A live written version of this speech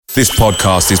This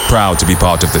podcast is proud to be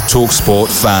part of the TalkSport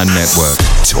Fan Network.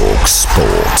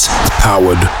 TalkSport.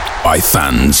 Powered by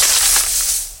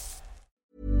fans.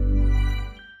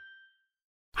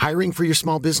 Hiring for your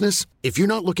small business? If you're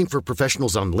not looking for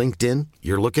professionals on LinkedIn,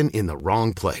 you're looking in the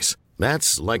wrong place.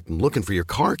 That's like looking for your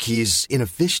car keys in a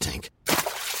fish tank.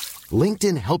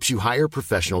 LinkedIn helps you hire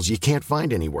professionals you can't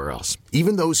find anywhere else,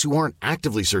 even those who aren't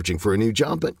actively searching for a new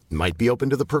job but might be open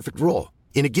to the perfect role.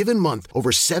 In a given month,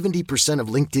 over 70% of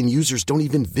LinkedIn users don't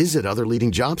even visit other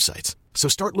leading job sites. So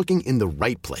start looking in the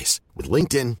right place. With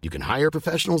LinkedIn, you can hire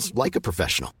professionals like a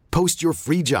professional. Post your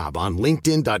free job on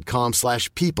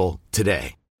linkedin.com/people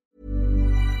today.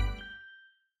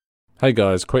 Hey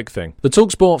guys, quick thing. The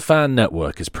TalkSport Fan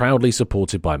Network is proudly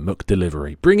supported by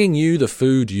McDelivery, bringing you the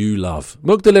food you love.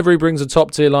 McDelivery brings a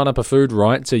top-tier lineup of food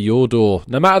right to your door.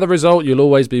 No matter the result, you'll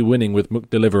always be winning with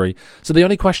McDelivery. So the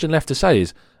only question left to say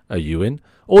is, are you in?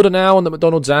 Order now on the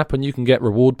McDonald's app and you can get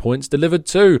reward points delivered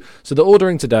too. So the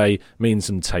ordering today means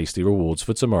some tasty rewards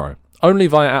for tomorrow. Only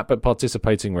via app at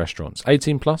participating restaurants.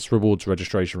 18 plus, rewards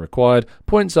registration required.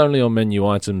 Points only on menu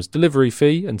items. Delivery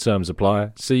fee and terms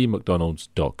apply. See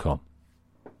mcdonalds.com.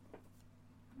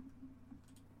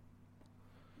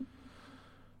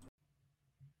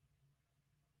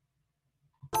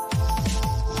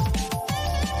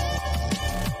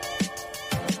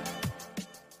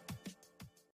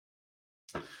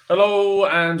 Hello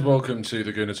and welcome to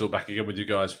the Gooner Talk, back again with you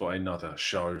guys for another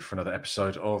show, for another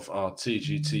episode of our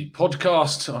TGT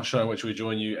podcast, our show in which we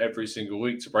join you every single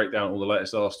week to break down all the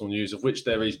latest Arsenal news, of which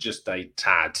there is just a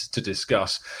tad to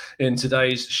discuss in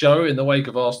today's show in the wake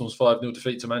of Arsenal's 5-0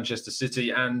 defeat to Manchester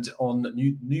City, and on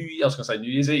New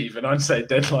Year's Eve, and I'd say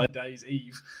deadline day's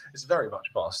Eve. It's very much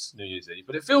past New Year's Eve,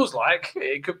 but it feels like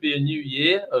it could be a new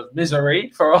year of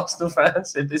misery for Arsenal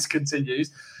fans if this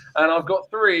continues. And I've got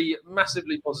three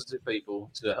massively positive people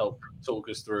to help talk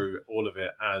us through all of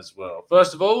it as well.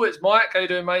 First of all, it's Mike. How you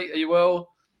doing, mate? Are you well?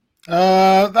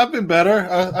 I've been better.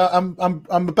 I'm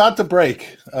about to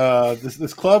break.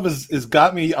 This club has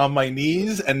got me on my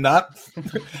knees, and not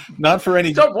for any.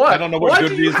 I don't know what Why good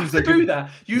do you reasons. have to do that?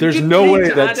 You There's didn't no need way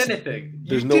to that's add anything.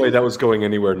 There's no way that was going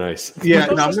anywhere nice. Yeah,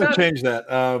 no, I'm going to change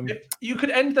that. You could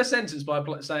end the sentence by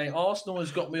saying Arsenal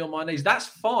has got me on my knees. That's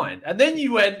fine, and then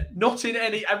you went not in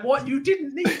any. And what you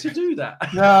didn't need to do that.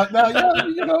 No, yeah,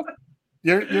 you know.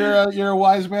 You're a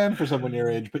wise man for someone your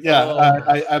age, but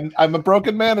yeah, I'm a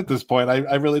broken man at this point.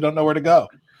 I really don't know where to go,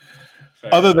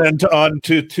 other than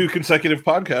to two consecutive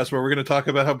podcasts where we're going to talk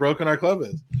about how broken our club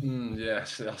is.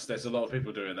 Yes, there's a lot of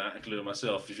people doing that, including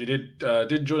myself. If you did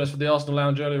join us for the Arsenal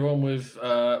Lounge earlier on with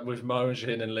Mo and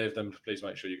Shaheen and Liv, then please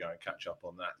make sure you go and catch up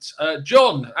on that.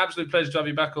 John, absolute pleasure to have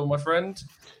you back on, my friend.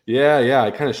 Yeah, I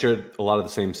kind of shared a lot of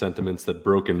the same sentiments that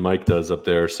Broken Mike does up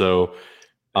there. So.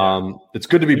 It's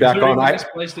good to be back on.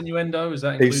 Misplaced innuendo, is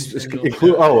that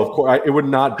include? Of course. It would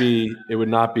not be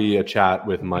a chat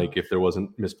with Mike if there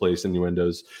wasn't misplaced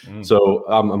innuendos. So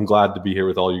I'm glad to be here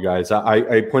with all you guys.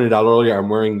 I pointed out earlier, I'm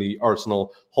wearing the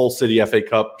Arsenal Hull City FA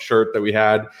Cup shirt that we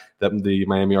had, that the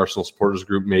Miami Arsenal supporters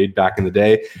group made back in the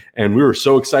day, and we were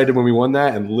so excited when we won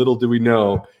that. And little did we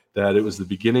know that it was the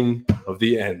beginning of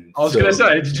the end. I was going to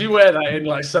say, did you wear that in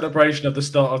like celebration of the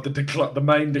start of the decline, the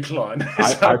main decline?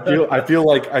 I feel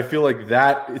like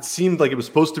that. It seemed like it was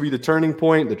supposed to be the turning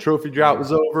point. The trophy drought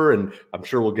was over, and I'm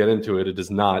sure we'll get into it. It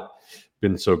has not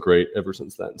been so great ever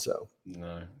since then. So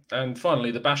no. And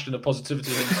finally, the bastion of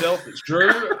positivity himself. It's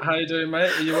Drew. How you doing,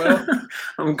 mate? Are you well?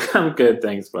 I'm good,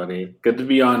 thanks, buddy. Good to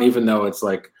be on, even though it's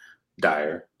like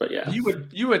dire. But yeah, you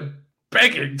would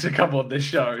begging to come on this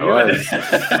show. You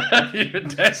were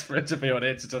desperate to be on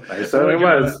it. I certainly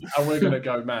was. And we're going to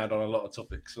go mad on a lot of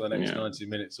topics for the next 90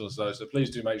 minutes or so. So please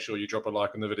do make sure you drop a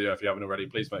like on the video if you haven't already.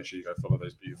 Please make sure you go follow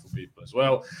those beautiful people as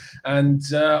well. And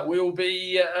we'll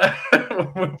be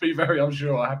very, I'm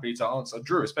sure, happy to answer.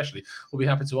 Drew, especially, will be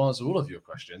happy to answer all of your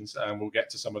questions. And we'll get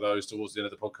to some of those towards the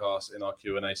end of the podcast in our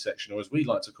Q&A section, or as we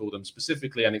like to call them,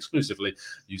 specifically and exclusively,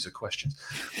 user questions.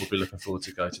 We'll be looking forward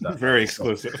to go to that. Very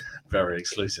exclusive. Very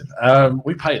exclusive.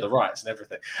 We pay the rights and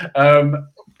everything.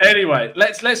 Anyway,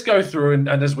 let's go through and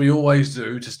as we always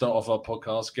do to start off our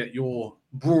podcast, get your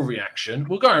raw reaction.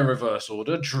 We'll go in reverse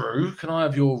order. Drew, can I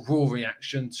have your raw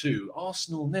reaction to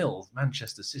Arsenal 0,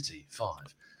 Manchester City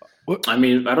 5? I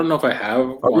mean, I don't know if I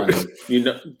have one.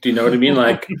 Do you know what I mean?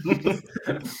 Like,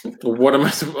 what am I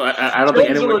don't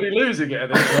think anyone's already losing it.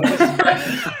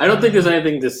 I don't think there's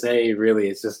anything to say really.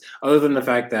 It's just other than the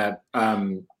fact that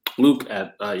Luke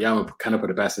at Yama kind of put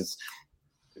it best. It's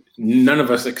none of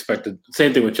us expected.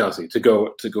 Same thing with Chelsea to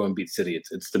go and beat City.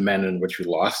 It's the manner in which we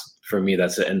lost. For me,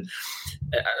 that's it. And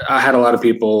I had a lot of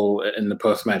people in the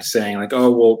post match saying like,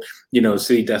 "Oh, well,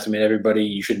 City decimated everybody.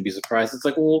 You shouldn't be surprised." It's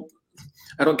like, well,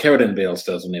 I don't care what anybody else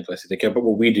does when they play City. They care about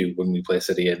what we do when we play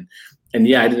City. And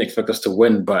yeah, I didn't expect us to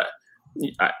win, but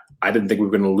I didn't think we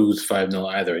were going to lose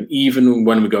 5-0 either. And even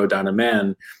when we go down a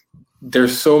man,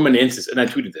 there's so many instances, and I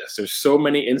tweeted this, there's so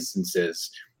many instances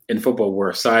in football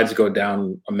where sides go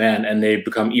down a man and they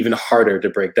become even harder to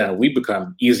break down. We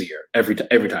become easier every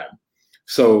time.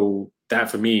 So that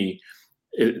for me,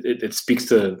 it speaks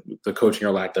to the coaching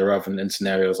or lack thereof in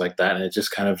scenarios like that. And it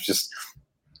just kind of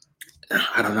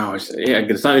I don't know.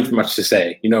 It's not even much to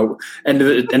say. End of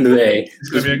the day, it's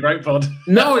gonna be a great pod.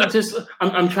 No, it's just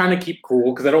I'm trying to keep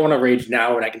cool because I don't want to rage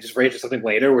now, and I can just rage at something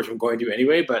later, which I'm going to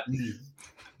anyway. But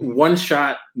one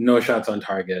shot, no shots on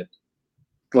target.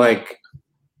 Like,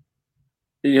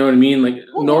 you know what I mean? Like,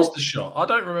 what was the shot? I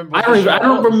don't remember. I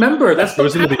don't remember. It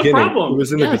was in the beginning. Problem. It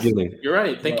was in the beginning. You're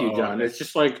right. Thank you, John. It's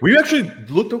just like we actually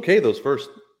looked okay those first.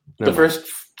 The first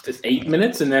 8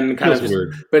 minutes, and then kind of just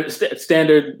weird. But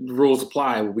standard rules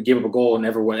apply. We give up a goal, and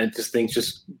everyone, and things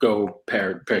just go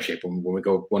pear shaped when we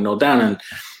go 1-0 down. And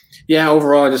yeah,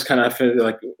 overall, I just kind of feel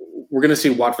like we're going to see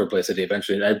Watford play City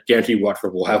eventually. I guarantee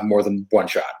Watford will have more than one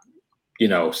shot.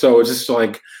 So it's just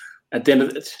like at the end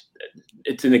of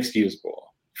it's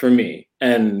inexcusable for me.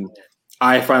 And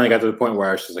I finally got to the point where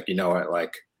I was just like, you know what,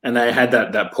 like. And I had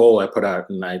that poll I put out,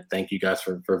 and I thank you guys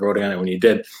for voting on it when you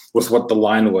did, was what the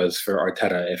line was for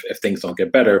Arteta if things don't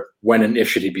get better, when and if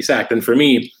should he be sacked. And for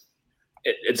me,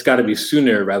 it's got to be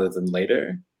sooner rather than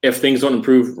later. If things don't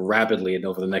improve rapidly and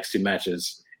over the next 2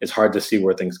 matches, it's hard to see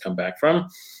where things come back from.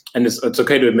 And it's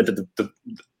okay to admit that the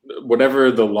whatever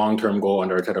the long-term goal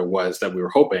under Arteta was that we were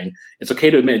hoping, it's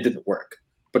okay to admit it didn't work.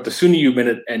 But the sooner you admit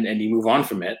it and you move on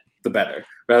from it, the better,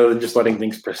 rather than just letting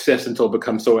things persist until it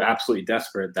becomes so absolutely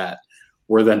desperate that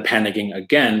we're then panicking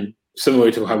again,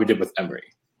 similarly to how we did with Emery.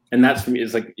 And that's, for me,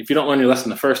 is like, if you don't learn your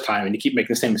lesson the first time and you keep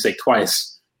making the same mistake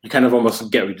twice, you kind of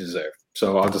almost get what you deserve.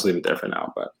 So I'll just leave it there for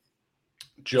now. But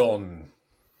John.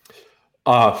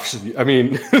 I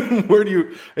mean,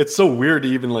 it's so weird to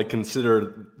even like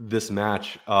consider this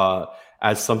match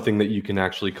as something that you can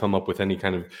actually come up with any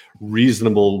kind of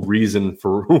reasonable reason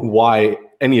for why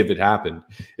any of it happened.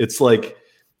 It's like,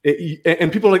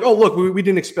 and people are like, oh, look, we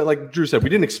didn't expect, like Drew said, we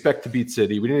didn't expect to beat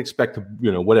City. We didn't expect to,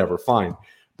 whatever, fine.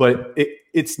 But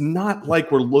it's not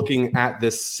like we're looking at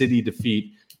this City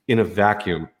defeat in a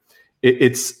vacuum.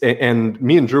 And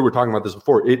me and Drew were talking about this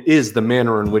before. It is the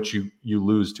manner in which you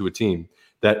lose to a team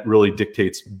that really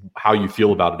dictates how you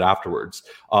feel about it afterwards.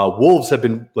 Wolves have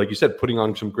been, like you said, putting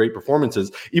on some great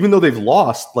performances, even though they've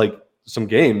lost like some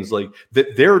games. Like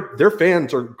their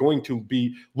fans are going to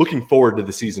be looking forward to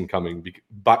the season coming,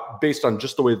 based on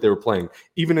just the way that they were playing,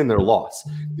 even in their loss.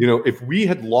 If we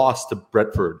had lost to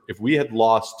Brentford, if we had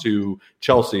lost to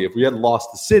Chelsea, if we had lost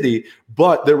to City,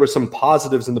 but there were some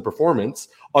positives in the performance,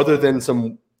 other than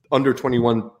some under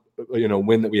 21,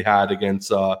 win that we had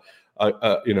against.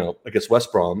 Against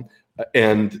West Brom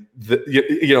and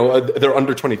their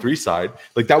under 23 side,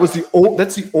 like that's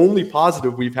the only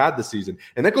positive we've had this season,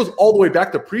 and that goes all the way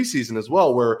back to preseason as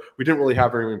well, where we didn't really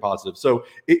have very many positives. So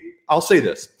I'll say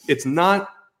this: it's not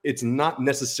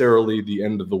necessarily the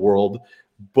end of the world,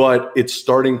 but it's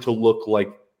starting to look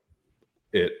like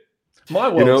it. My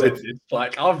world, it's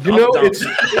like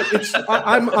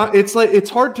it's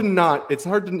hard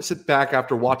to sit back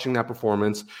after watching that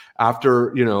performance,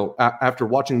 after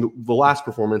watching the last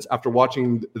performance, after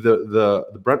watching the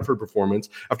Brentford performance,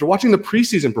 after watching the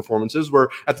preseason performances, where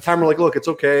at the time we're like, look, it's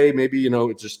okay, maybe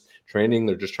it's just training,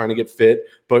 they're just trying to get fit,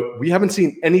 but we haven't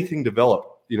seen anything develop,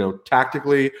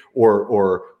 tactically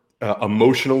or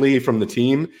emotionally from the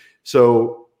team.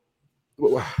 So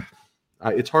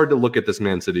it's hard to look at this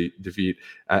Man City defeat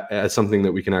as something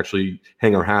that we can actually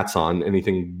hang our hats on,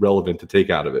 anything relevant to take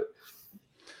out of it.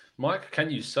 Mike, can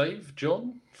you save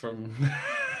John from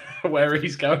where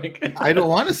he's going? I don't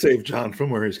want to save John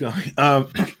from where he's going. 8-2,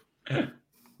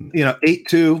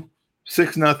 6-0,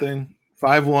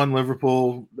 5-1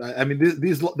 Liverpool. I mean,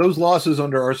 those losses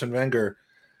under Arsene Wenger,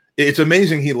 it's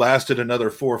amazing he lasted another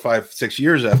 4, 5, 6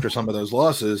 years after some of those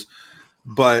losses.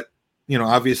 But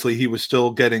obviously he was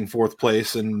still getting 4th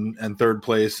place and 3rd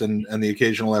place and the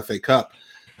occasional FA Cup.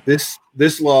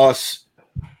 This loss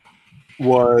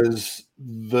was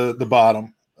the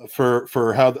bottom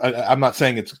for how I'm not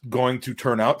saying it's going to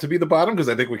turn out to be the bottom, because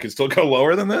I think we could still go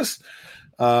lower than this.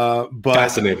 But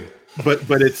fascinating.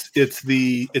 But it's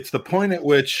the point at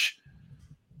which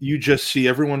you just see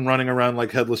everyone running around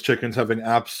like headless chickens, having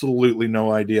absolutely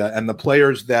no idea. And the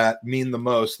players that mean the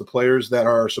most, the players that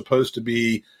are supposed to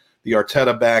be the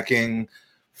Arteta backing,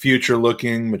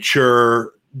 future-looking,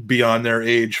 mature, beyond their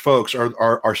age folks,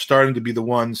 are starting to be the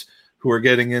ones who are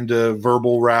getting into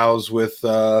verbal rows with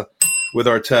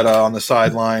Arteta on the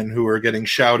sideline, who are getting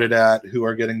shouted at, who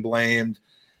are getting blamed.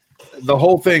 The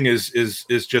whole thing is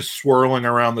just swirling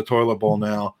around the toilet bowl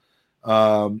now.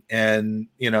 And,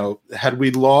 had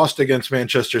we lost against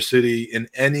Manchester City in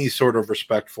any sort of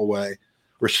respectable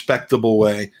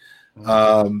way,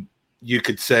 you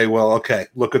could say, well, okay,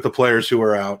 look at the players who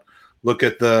are out. Look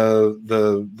at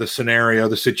the scenario,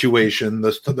 the situation,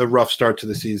 the rough start to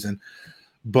the season.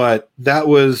 But that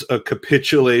was a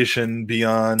capitulation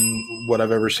beyond what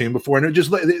I've ever seen before. And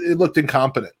it looked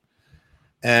incompetent.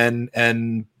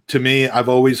 And to me, I've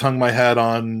always hung my hat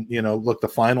on, look, the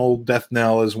final death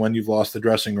knell is when you've lost the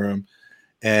dressing room.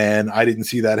 And I didn't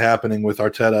see that happening with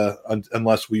Arteta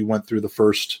unless we went through the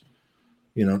first,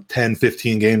 10,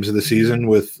 15 games of the season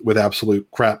with absolute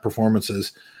crap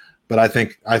performances. But I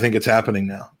think it's happening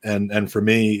now. And for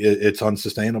me, it's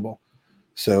unsustainable.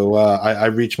 So I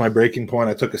reached my breaking point.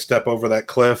 I took a step over that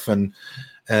cliff, and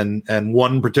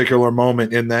one particular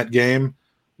moment in that game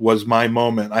was my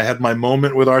moment. I had my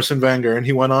moment with Arsene Wenger, and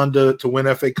he went on to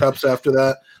win FA Cups after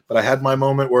that. But I had my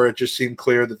moment where it just seemed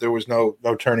clear that there was no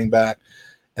turning back,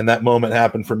 and that moment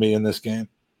happened for me in this game.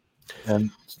 And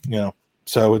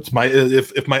so it's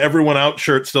if my everyone out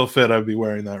shirt still fit, I'd be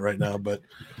wearing that right now. But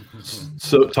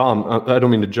so Tom, I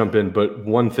don't mean to jump in, but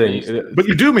one thing. But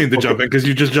you do mean to jump in because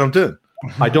you just jumped in.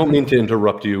 I don't mean to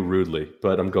interrupt you rudely,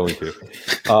 but I'm going to.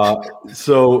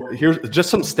 So here's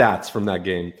just some stats from that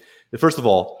game. First of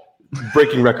all,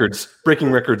 breaking records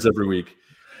every week.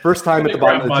 First time at the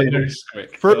bottom of the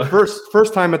table.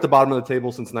 First time at the bottom of the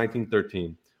table since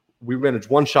 1913. We managed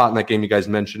one shot in that game. You guys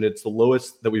mentioned it's the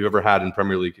lowest that we've ever had in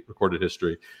Premier League recorded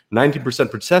history.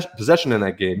 19% possession in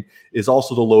that game is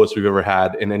also the lowest we've ever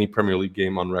had in any Premier League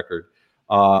game on record.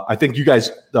 I think you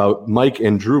guys, Mike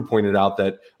and Drew, pointed out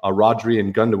that Rodri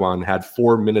and Gundogan had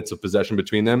 4 minutes of possession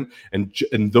between them, and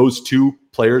those two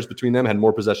players between them had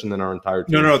more possession than our entire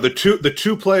team. No, the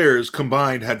two players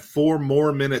combined had 4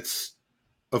 more minutes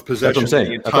of possession than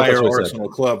the entire Arsenal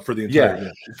club for the entire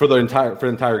game. For the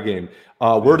entire game.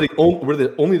 We're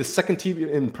only the second team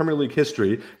in Premier League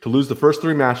history to lose the first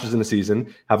 3 matches in the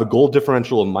season, have a goal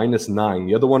differential of -9.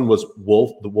 The other one was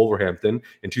Wolverhampton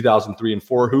in 2003 and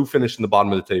 4, who finished in the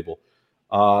bottom of the table.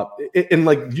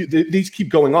 These keep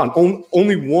going on.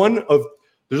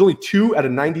 There's only 2 out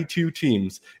of 92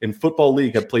 teams in Football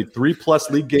League have played 3+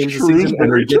 league games this season,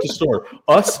 and we get to store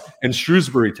us and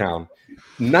Shrewsbury Town.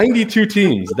 92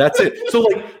 teams. That's it. So,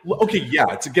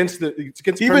 it's against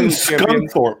even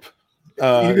Scunthorpe.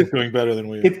 Even doing better than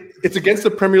we are. It's against the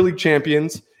Premier League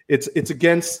champions. It's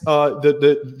against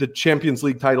the Champions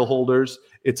League title holders.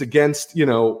 It's against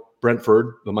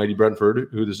Brentford, the mighty Brentford,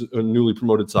 who is a newly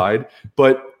promoted side.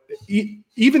 But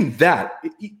even that,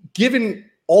 given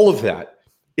all of that,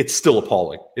 it's still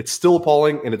appalling. It's still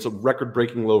appalling, and it's a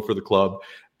record-breaking low for the club.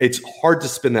 It's hard to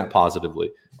spin that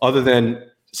positively, other than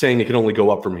saying it can only go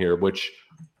up from here, which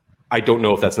I don't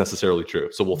know if that's necessarily true.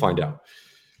 So we'll find out.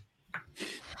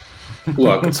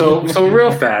 Look, so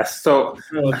real fast. So,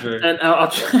 and I'll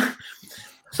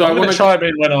so I'm going to chime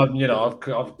in when I'm,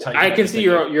 I've taken. I can see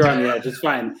you're on the edge. It's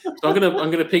fine. So I'm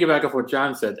gonna piggyback off what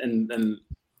John said, and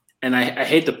I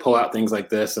hate to pull out things like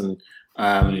this, and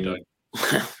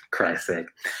Christ's sake,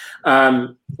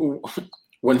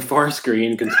 when Forest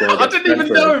Green can score. I didn't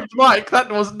even know, Mike. That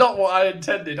was not what I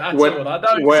intended at all. I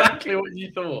know exactly what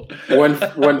you thought.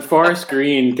 when Forest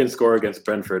Green can score against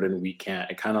Brentford and we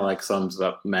can't, it kind of sums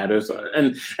up matters.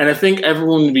 And I think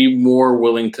everyone would be more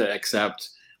willing to accept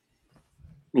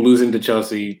losing to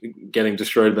Chelsea, getting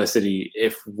destroyed by City,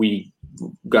 if we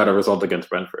got a result against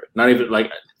Brentford. Not even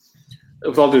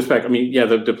with all due respect, I mean, yeah,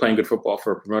 they're playing good football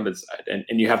for a promoted side,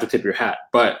 and you have to tip your hat.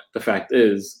 But the fact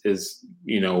is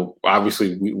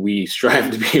obviously we strive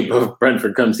to be above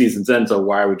Brentford come season's end. So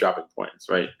why are we dropping points,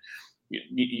 right?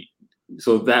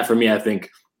 So that, for me, I think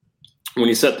when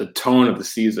you set the tone of the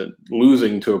season,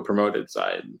 losing to a promoted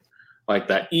side like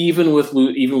that, even with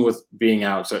being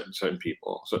out certain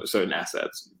people, certain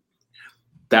assets,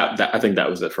 that I think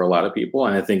that was it for a lot of people,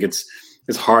 and I think it's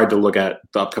hard to look at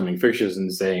the upcoming fixtures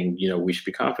and saying, we should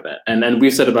be confident. And then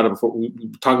we said about it before. We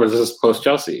talked about this post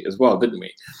Chelsea as well, didn't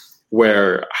we?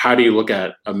 Where how do you look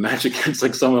at a match against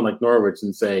someone like Norwich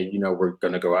and say, we're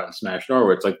going to go out and smash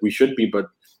Norwich? We should be, but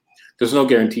there's no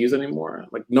guarantees anymore.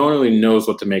 No one really knows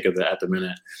what to make of that at the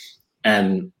minute.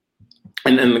 And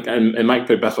And Mike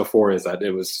put it best before is that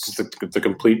it was just a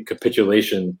complete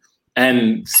capitulation,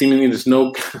 and seemingly there's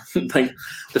no like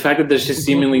the fact that there's just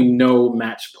seemingly no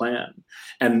match plan.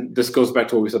 And this goes back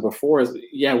to what we said before: is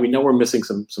we know we're missing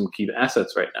some key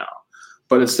assets right now,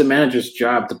 but it's the manager's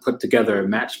job to put together a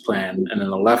match plan and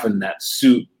an 11 that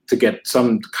suit to get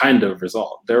some kind of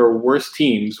result. There are worse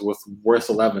teams with worse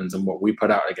 11s than what we put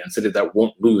out against City that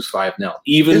won't lose 5-0,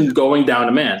 even going down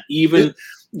a man, even.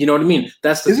 You know what I mean?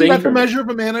 That's the thing. Isn't that the measure of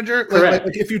a manager?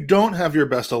 Like if you don't have your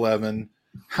best 11,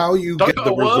 how you get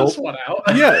the result? One out.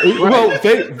 Yeah, well,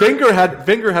 Wenger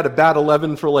had a bad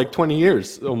 11 for like 20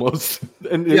 years almost,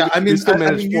 and he still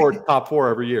managed top four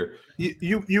every year.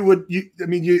 If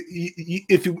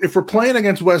we're playing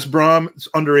against West Brom's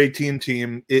under 18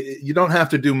 team, you don't have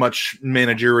to do much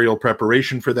managerial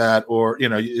preparation for that, or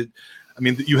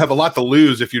you have a lot to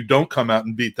lose if you don't come out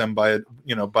and beat them by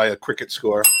a cricket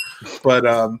score. But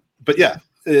yeah,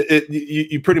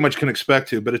 you pretty much can expect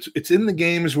to. But it's in the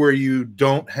games where you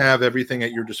don't have everything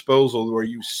at your disposal, where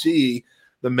you see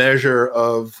the measure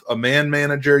of a man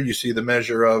manager, you see the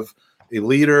measure of a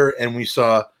leader, and we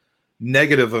saw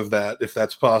negative of that, if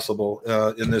that's possible,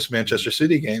 in this Manchester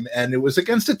City game. And it was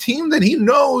against a team that he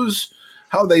knows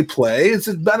how they play. It's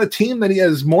about a team that he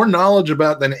has more knowledge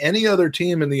about than any other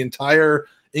team in the entire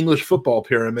English football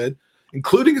pyramid,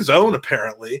 including his own,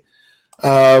 apparently.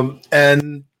 And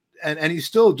he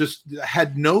still just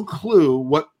had no clue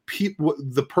what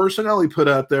the personnel he put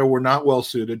out there were not well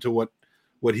suited to what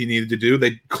he needed to do.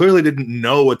 They clearly didn't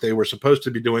know what they were supposed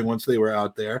to be doing once they were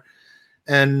out there.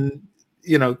 And,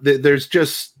 there's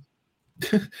just,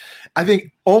 I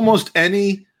think almost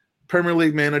any Premier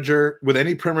League manager with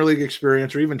any Premier League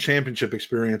experience or even championship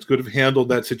experience could have handled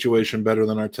that situation better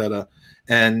than Arteta.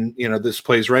 And, this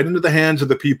plays right into the hands of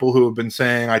the people who have been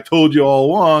saying, I told you all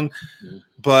along,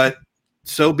 but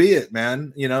so be it,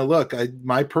 man. Look,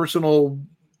 my personal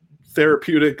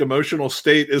therapeutic emotional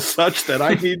state is such that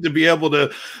I need to be able to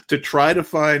try to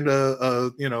find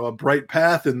a bright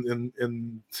path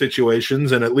in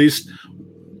situations, and at least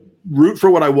root for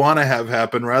what I want to have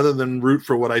happen rather than root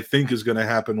for what I think is going to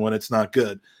happen when it's not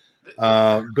good.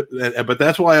 But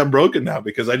that's why I'm broken now,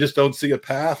 because I just don't see a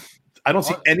path. I don't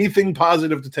see anything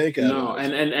positive to take out. No,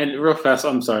 and real fast,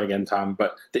 I'm sorry again, Tom,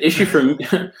 but the issue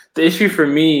for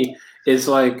me is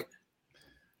like,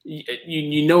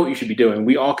 you know what you should be doing.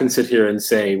 We all can sit here and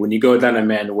say, when you go down a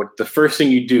man, what the first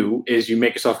thing you do is you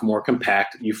make yourself more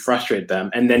compact, you frustrate them,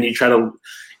 and then you try to,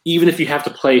 even if you have to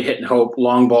play hit and hope,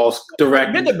 long balls,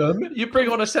 direct. Minimum, you bring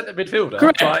on a centre midfielder.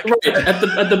 Correct. Right.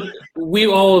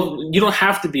 You don't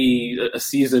have to be a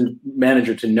seasoned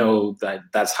manager to know that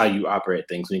that's how you operate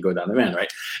things when you go down the man,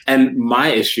 right? And my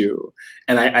issue,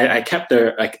 and I kept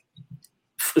there, like,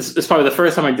 it's probably the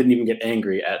first time I didn't even get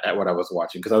angry at what I was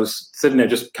watching, because I was sitting there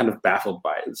just kind of baffled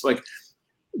by it. It's like,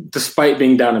 despite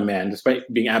being down a man, despite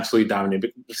being absolutely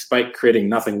dominated, despite creating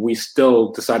nothing, we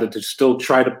still decided to still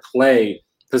try to play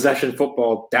possession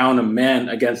football down a man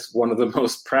against one of the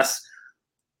most press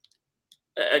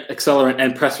accelerant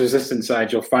and press resistant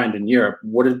sides you'll find in Europe.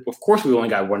 Of course, we only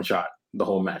got one shot the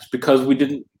whole match because we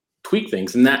didn't tweak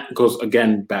things. And that goes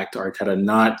again back to Arteta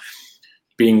not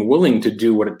being willing to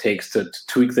do what it takes to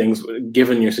tweak things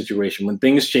given your situation. When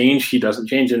things change, he doesn't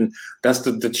change. And that's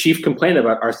the chief complaint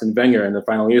about Arsene Wenger in the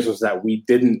final years, was that we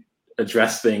didn't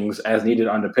address things as needed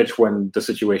on the pitch when the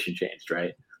situation changed,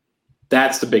 right?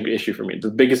 That's the big issue for me. The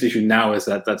biggest issue now is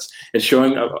that it's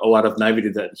showing a lot of naivety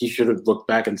that he should have looked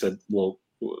back and said, well,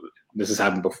 this has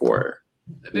happened before.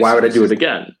 Why would I do it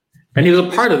again? And he was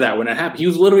a part of that when it happened. He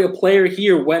was literally a player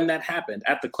here when that happened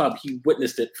at the club. He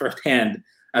witnessed it firsthand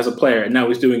as a player, and now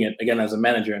he's doing it again as a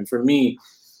manager. And for me,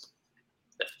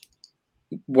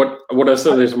 what else?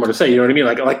 There's more to say. You know what I mean?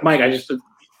 Like Mike, I just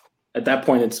at that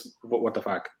point, it's what the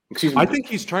fuck. Excuse me. I think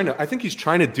he's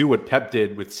trying to do what Pep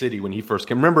did with City when he first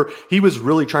came. Remember, he was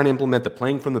really trying to implement the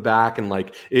playing from the back, and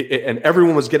and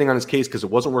everyone was getting on his case because it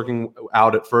wasn't working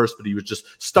out at first, but he was just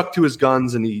stuck to his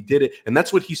guns and he did it. And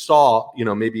that's what he saw,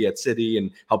 maybe at City,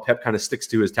 and how Pep kind of sticks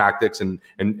to his tactics and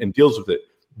deals with it.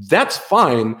 That's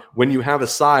fine when you have a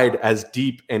side as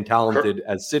deep and talented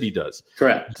as City does.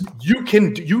 Correct.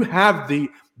 You have the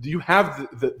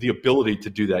ability to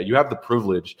do that. You have the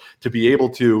privilege to be able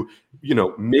to,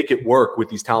 make it work with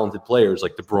these talented players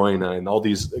like De Bruyne and all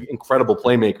these incredible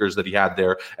playmakers that he had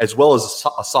there, as well as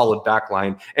a solid back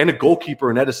line and a goalkeeper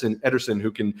in Ederson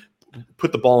who can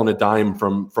put the ball in a dime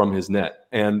from his net.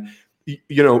 And, and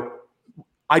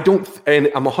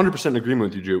I'm 100% in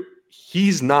agreement with you, Drew.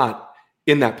 He's not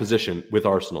in that position with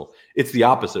Arsenal. It's the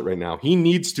opposite right now. He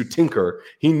needs to tinker.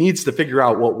 He needs to figure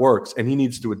out what works, and he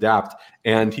needs to adapt.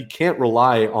 And he can't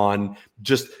rely on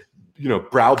just,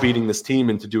 browbeating this team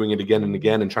into doing it again and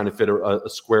again and trying to fit a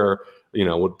square,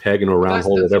 with peg into a round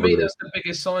hole, whatever it is. That's the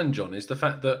biggest sign, John, is the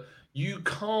fact that you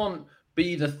can't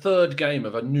be the third game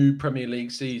of a new Premier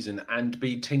League season and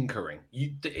be tinkering.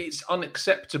 It's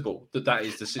unacceptable that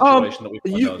is the situation that we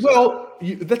find ourselves.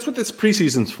 That's what this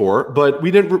preseason's for. But we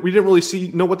didn't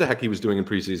really know what the heck he was doing in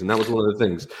preseason. That was one of the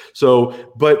things. So,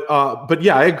 but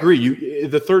yeah, I agree.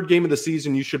 The third game of the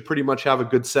season, you should pretty much have a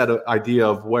good idea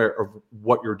of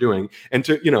what you're doing, and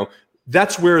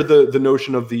that's where the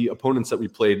notion of the opponents that we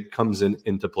played comes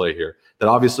into play here. That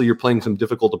obviously you're playing some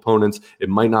difficult opponents. It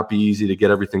might not be easy to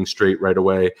get everything straight right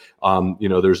away.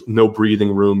 There's no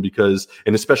breathing room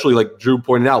and especially like Drew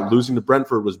pointed out, losing to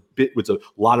Brentford was a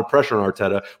lot of pressure on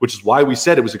Arteta, which is why we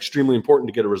said it was extremely important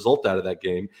to get a result out of that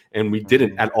game, and we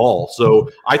didn't at all. So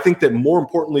I think that more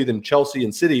importantly than Chelsea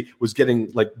and City was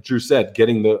getting, like Drew said,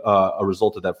 getting a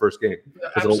result of that first game.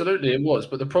 Absolutely, it was.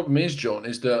 But the problem is, John,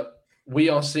 is that we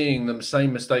are seeing the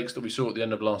same mistakes that we saw at the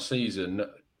end of last season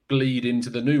bleed into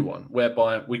the new one,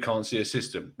 whereby we can't see a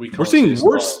system. We're seeing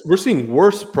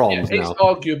worse problems now. It's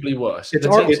arguably worse. It's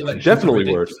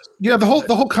definitely worse. Yeah, the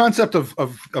whole concept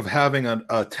of having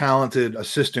a talented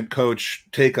assistant coach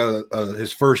take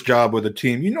his first job with a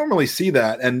team, you normally see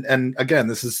that, and again,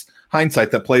 this is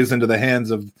hindsight that plays into the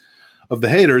hands of the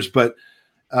haters, but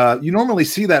you normally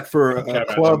see that for a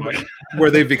club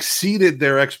where they've exceeded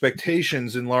their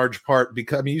expectations in large part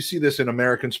because you see this in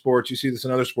American sports, you see this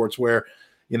in other sports where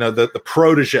the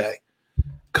protege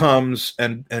comes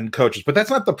and coaches, but that's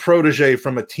not the protege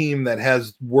from a team that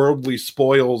has worldly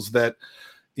spoils that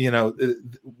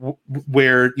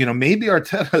where maybe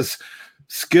Arteta's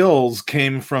skills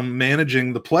came from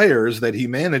managing the players that he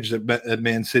managed at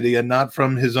Man City and not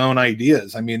from his own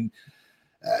ideas. I mean,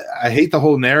 I hate the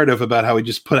whole narrative about how he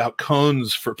just put out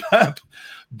cones for Pep,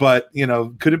 but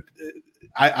could it?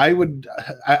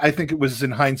 I think it was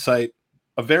in hindsight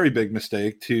a very big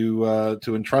mistake to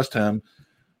entrust him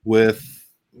with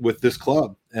this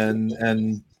club.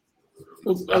 And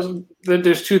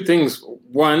there's two things.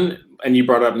 One, and you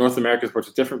brought up North American sports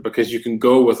is different because you can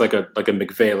go with like a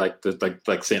McVay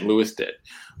like St. Louis did,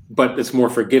 but it's more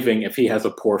forgiving if he has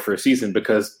a poor first season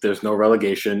because there's no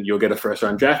relegation. You'll get a first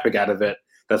round draft pick out of it.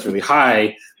 That's really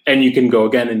high, and you can go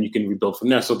again and you can rebuild from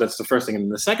there. So that's the first thing. And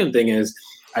the second thing is,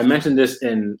 I mentioned this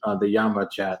in the Yama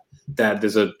chat that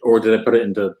or did I put it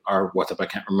into our WhatsApp? I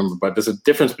can't remember, but there's a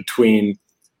difference between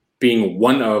being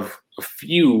one of a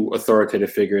few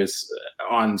authoritative figures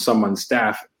on someone's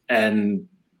staff and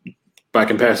by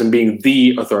comparison being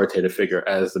the authoritative figure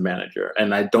as the manager.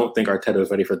 And I don't think Arteta is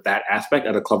ready for that aspect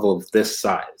at a club of this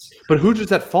size. But who does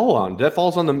that fall on? That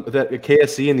falls on the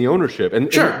KSC and the ownership. And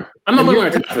sure, I'm not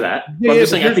blaming Arteta for that. Yeah, I'm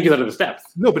just saying I think he's out of his depth.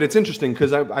 No, but it's interesting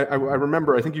because I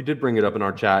remember, I think you did bring it up in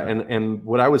our chat. And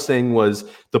what I was saying was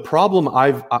the problem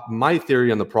my theory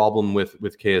on the problem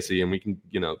with KSC, and we can,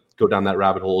 go down that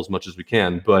rabbit hole as much as we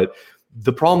can. But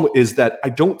the problem is that I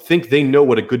don't think they know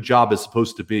what a good job is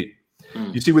supposed to be.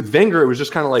 You see, with Wenger, it was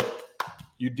just kind of like,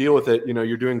 you deal with it.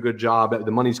 You're doing a good job. The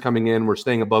money's coming in. We're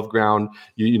staying above ground.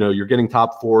 You're getting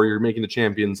top four. You're making the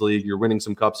Champions League. You're winning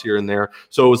some cups here and there.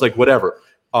 So it was like, whatever.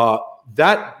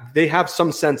 That they have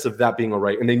some sense of that being all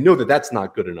right. And they know that that's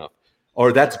not good enough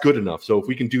or that's good enough. So if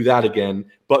we can do that again,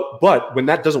 but when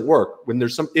that doesn't work, when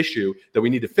there's some issue that we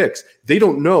need to fix, they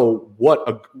don't know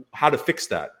how to fix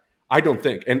that. I don't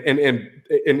think. And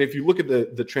if you look at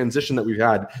the transition that we've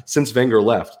had since Wenger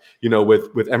left,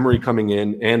 with Emery coming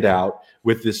in and out,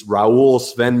 with this Raul,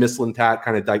 Sven Mislintat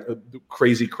kind of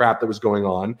crazy crap that was going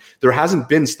on, there hasn't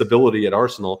been stability at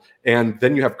Arsenal. And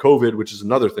then you have COVID, which is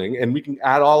another thing. And we can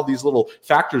add all these little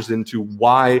factors into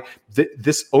why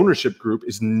this ownership group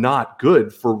is not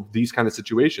good for these kind of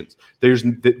situations.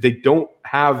 They don't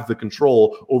have the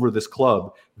control over this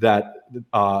club that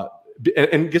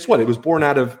and guess what? It was born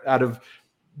out of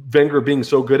Wenger being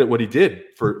so good at what he did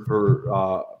for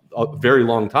a very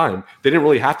long time. They didn't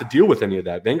really have to deal with any of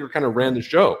that. Wenger kind of ran the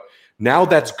show. Now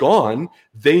that's gone,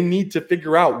 they need to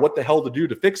figure out what the hell to do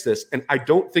to fix this. And I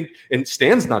don't think, and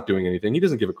Stan's not doing anything. He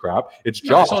doesn't give a crap. It's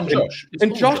Josh. It's on Josh.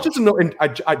 And Josh doesn't know. And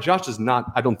Josh does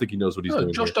not. I don't think he knows what he's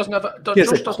doing. Josh doesn't have a.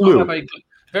 Josh doesn't have a.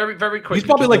 Very, very quick. He's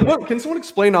probably like, "What? Can someone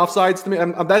explain offsides to me?"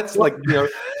 That's like,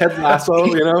 Ted Lasso.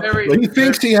 He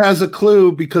thinks he has a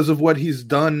clue because of what he's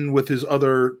done with his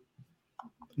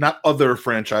not other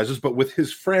franchises, but with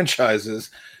his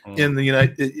franchises in the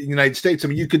United States. I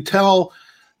mean, you could tell.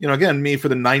 Again, me for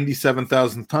the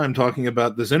 97,000th time talking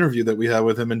about this interview that we had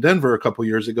with him in Denver a couple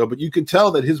years ago, but you could tell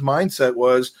that his mindset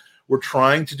was, we're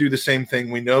trying to do the same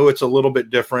thing. We know it's a little bit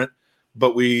different,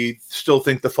 but we still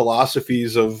think the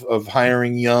philosophies of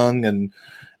hiring young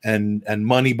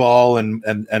Moneyball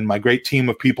and my great team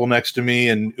of people next to me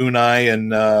and Unai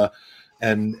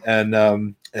and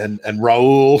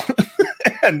Raul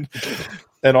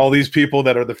and all these people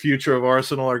that are the future of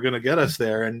Arsenal are going to get us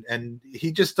there. And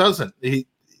he just doesn't. He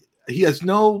has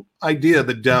no idea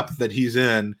the depth that he's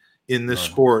in this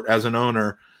sport as an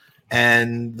owner.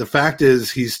 And the fact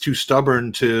is he's too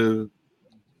stubborn to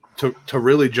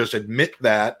really just admit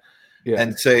that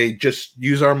and say, just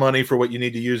use our money for what you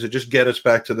need to use it. Just get us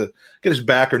back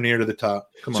or near to the top.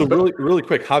 Come on. So really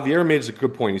quick, Javier made a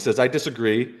good point. He says, I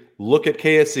disagree. Look at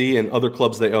KSE and other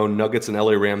clubs they own. Nuggets and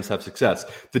LA Rams have success.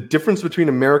 The difference between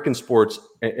American sports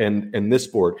and this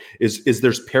sport is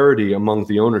there's parity among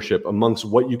the ownership, amongst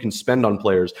what you can spend on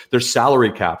players. There's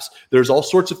salary caps. There's all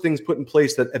sorts of things put in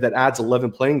place that adds a level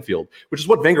playing field, which is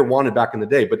what Wenger wanted back in the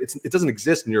day. But it doesn't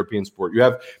exist in European sport. You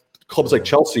have clubs like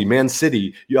Chelsea, Man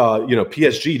City,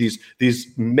 PSG, these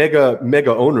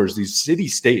mega owners, these city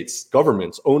states,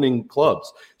 governments owning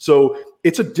clubs. So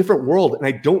it's a different world, and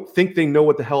I don't think they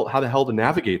know how the hell to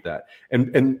navigate that.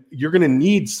 And you're going to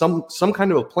need some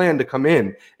kind of a plan to come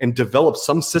in and develop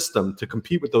some system to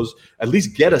compete with those. At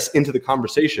least get us into the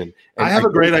conversation. And I have a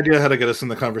great idea how to get us in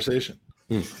the conversation.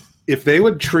 If they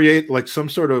would create like some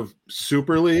sort of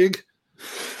super league.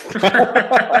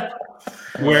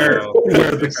 Where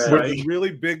the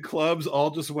really big clubs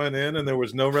all just went in and there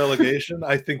was no relegation,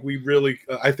 I think we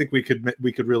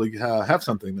could really have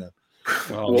something there.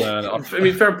 Oh man, I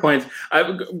mean, fair point. We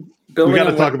got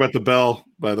to talk about the bell,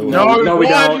 by the way. No, we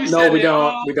don't. No, we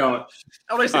don't. We don't.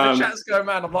 Oh, they said the chat's going,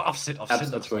 man. I'm like, I've seen it. I'm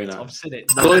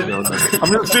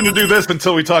not going to do this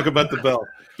until we talk about the bell.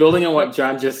 Building on what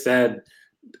John just said,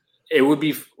 it would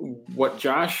be what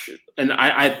Josh and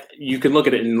I you can look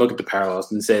at it and look at the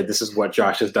parallels and say this is what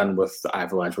Josh has done with the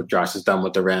Avalanche, what Josh has done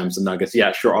with the Rams and Nuggets.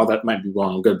 Yeah, sure, all that might be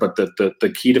well and good, but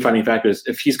the key defining factor is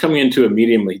if he's coming into a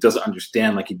medium he doesn't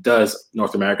understand like he does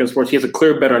North American sports, he has a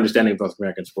clear, better understanding of North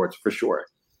American sports for sure.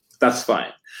 That's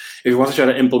fine. If he wants to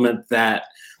try to implement that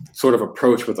sort of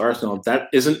approach with Arsenal, that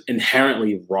isn't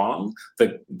inherently wrong.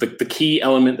 The key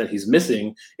element that he's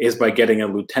missing is by getting a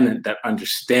lieutenant that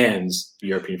understands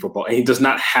European football, and he does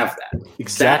not have that.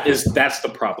 Exactly. That's the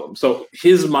problem. So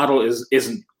his model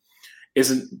isn't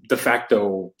de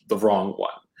facto the wrong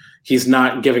one. He's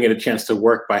not giving it a chance to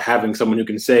work by having someone who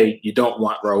can say, you don't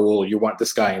want Raul, you want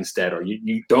this guy instead, or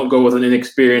you don't go with an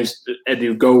inexperienced and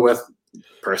you go with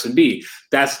person B.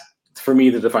 That's, for me,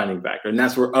 the defining factor. And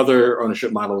that's where other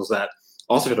ownership models that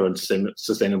also don't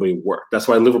sustainably work. That's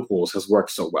why Liverpool's has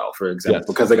worked so well, for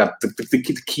example, because they got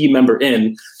the key member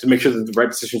in to make sure that the right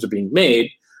decisions are being made.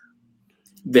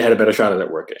 They had a better shot at it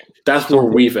working. That's where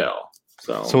we fail.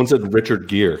 So someone said Richard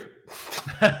Gere.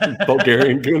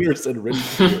 Bulgarian Gunner said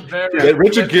Richard Gere.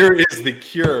 Richard Gere is the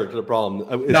cure to the problem.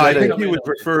 I think he would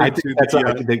prefer to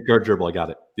the guard dribble. I got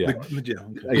it. Yeah.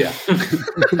 Yeah.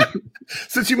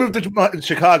 Since you moved to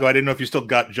Chicago, I didn't know if you still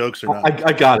got jokes or not.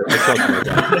 I got it.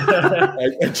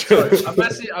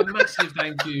 A massive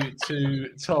thank you to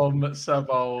Tom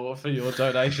Sabol for your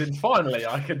donation. Finally,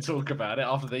 I can talk about it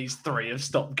after these three have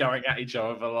stopped going at each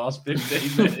other for the last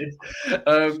 15 minutes.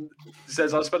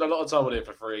 Says, I spent a lot of time on it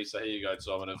for free, so here you go,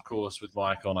 Tom. And of course, with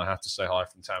Mike on, I have to say hi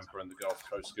from Tampa and the Gulf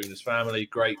Coast Gooners family.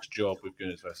 Great job with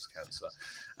Gooners vs. Cancer.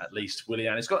 At least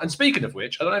Willian has got. And speaking of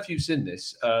which, I don't know if you've seen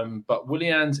this, but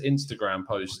Willian's Instagram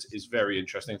post is very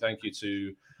interesting. Thank you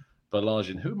to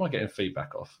Balajian. Who am I getting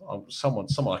feedback off? Someone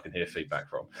I can hear feedback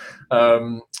from.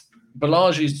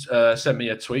 Balaji sent me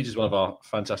a tweet. He's one of our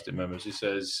fantastic members. He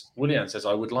says, Willian says,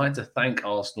 I would like to thank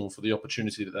Arsenal for the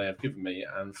opportunity that they have given me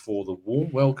and for the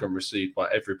warm welcome received by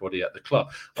everybody at the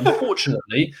club.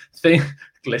 Unfortunately, things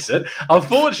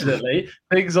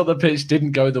on the pitch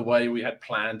didn't go the way we had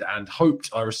planned and hoped.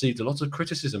 I received a lot of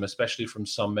criticism, especially from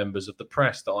some members of the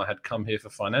press, that I had come here for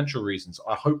financial reasons.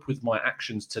 I hope with my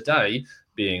actions today,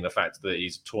 being the fact that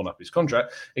he's torn up his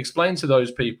contract, explain to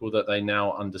those people that they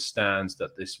now understand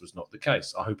that this was not the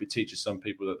case. I hope it teaches some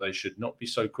people that they should not be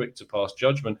so quick to pass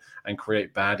judgment and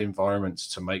create bad environments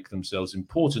to make themselves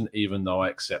important, even though I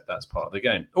accept that's part of the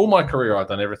game. All my career, I've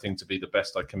done everything to be the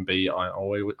best I can be. I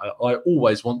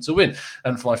always want to win,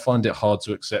 and I find it hard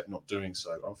to accept not doing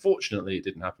so. Unfortunately, it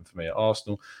didn't happen for me at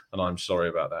Arsenal, and I'm sorry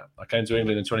about that. I came to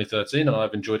England in 2013, and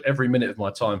I've enjoyed every minute of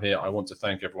my time here. I want to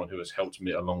thank everyone who has helped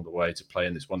me along the way to play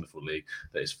in this wonderful league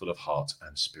that is full of heart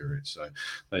and spirit. So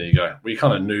there you go. We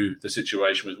kind of knew the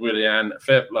situation with Willian.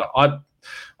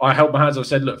 I held my hands up and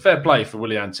said, look, fair play for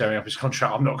Willian tearing up his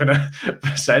contract. I'm not going to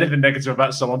say anything negative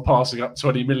about someone passing up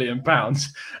 £20 million.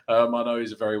 I know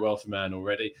he's a very wealthy man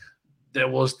already. there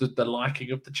was the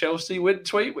liking of the Chelsea win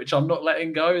tweet, which I'm not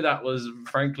letting go. That was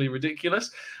frankly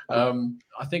ridiculous.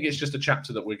 I think it's just a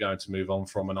chapter that we're going to move on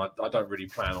from, and I don't really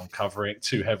plan on covering it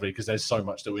too heavily because there's so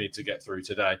much that we need to get through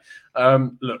today.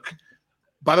 Look.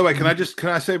 By the way, can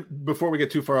I say before we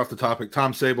get too far off the topic,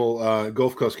 Tom Sable,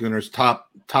 Gulf Coast Gooners,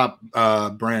 top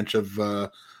branch of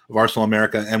Arsenal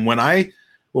America, and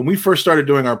when we first started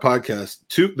doing our podcast,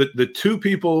 the two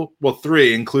people, well,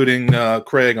 three, including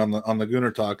Craig on the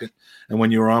Gooner Talk, and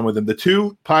when you were on with him, the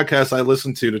two podcasts I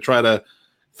listened to try to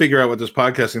figure out what this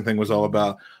podcasting thing was all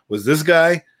about was this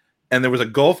guy, and there was a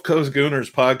Gulf Coast Gooners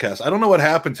podcast. I don't know what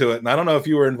happened to it, and I don't know if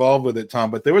you were involved with it,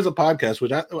 Tom, but there was a podcast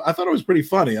which I thought it was pretty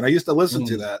funny, and I used to listen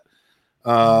to that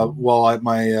while at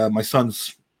my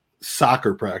son's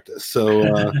soccer practice. So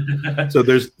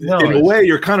there's in a way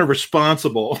you're kind of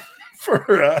responsible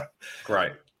for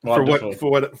great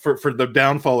for the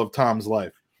downfall of Tom's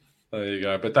life. There you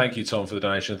go. But thank you, Tom, for the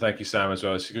donation. Thank you, Sam, as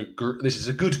well. This is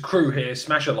a good crew here.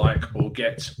 Smash a like or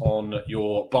get on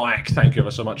your bike. Thank you ever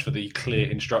so much for the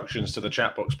clear instructions to the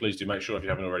chat box. Please do make sure, if you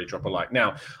haven't already, drop a like.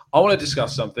 Now, I want to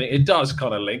discuss something. It does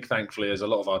kind of link, thankfully, as a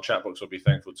lot of our chat box will be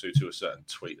thankful to a certain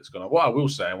tweet that's gone on. What I will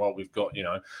say, and while we've got,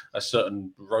 a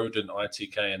certain rodent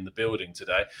ITK in the building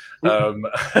today,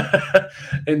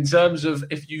 in terms of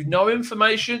if you know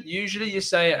information, usually you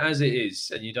say it as it is,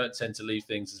 and you don't tend to leave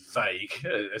things as vague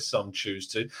as some choose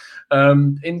to.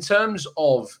 In terms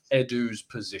of Edu's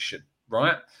position,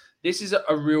 right? This is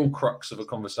a real crux of a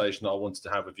conversation that I wanted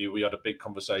to have with you. We had a big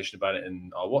conversation about it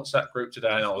in our WhatsApp group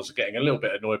today, and I was getting a little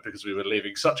bit annoyed because we were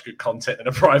leaving such good content in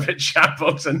a private chat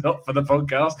box and not for the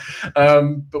podcast.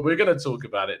 But we're going to talk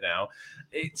about it now.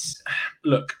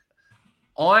 Look,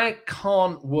 I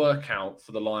can't work out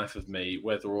for the life of me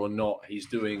whether or not he's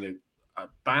doing a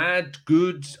bad,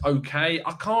 good, okay.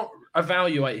 I can't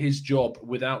evaluate his job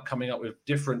without coming up with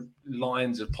different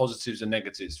lines of positives and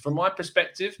negatives. From my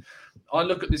perspective, I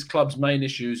look at this club's main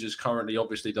issues as currently,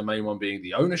 obviously, the main one being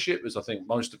the ownership, as I think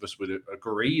most of us would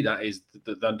agree. That is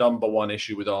the number one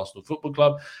issue with Arsenal Football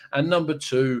Club. And number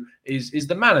two is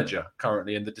the manager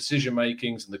currently, and the decision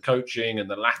makings and the coaching and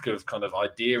the lack of kind of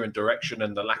idea and direction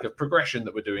and the lack of progression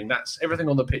that we're doing. That's everything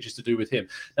on the pitch is to do with him.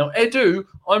 Now, Edu,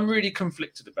 I'm really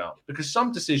conflicted about, because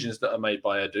some decisions that are made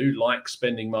by Edu, like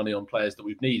spending money on players that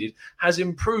we've needed, has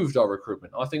improved our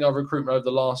recruitment. I think our recruitment over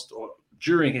the last, or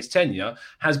during his tenure,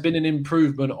 has been an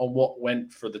improvement on what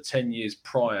went for the 10 years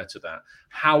prior to that.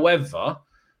 However,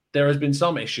 there has been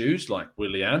some issues like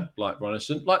Willian, like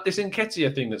Runnison, like this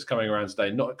Nketiah thing that's coming around today,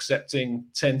 not accepting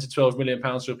 10 to 12 million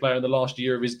pounds for a player in the last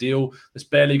year of his deal that's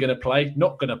barely going to play,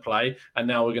 not going to play, and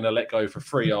now we're going to let go for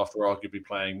free after arguably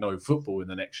playing no football in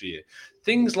the next year.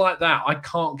 Things like that I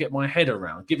can't get my head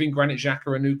around. Giving Granit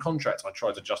Xhaka a new contract, I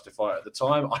tried to justify it at the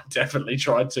time. I definitely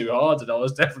tried too hard, and I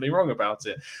was definitely wrong about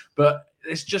it. But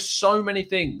it's just so many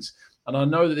things, and I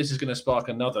know that this is going to spark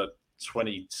another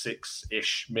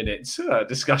 26-ish minutes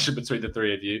discussion between the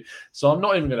three of you. So I'm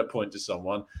not even going to point to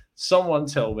someone. Someone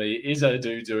tell me, is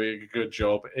Edu doing a good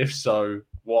job? If so,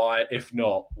 why? If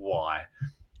not, why?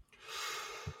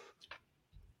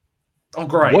 Oh,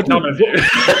 great. None of you.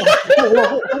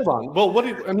 Well, hold on. Well,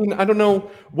 I don't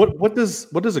know. What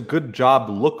does a good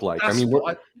job look like?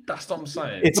 That's what I'm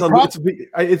saying. It's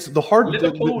the hard.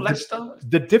 Liverpool, Leicester.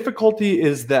 The difficulty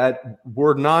is that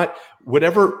we're not.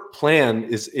 Whatever plan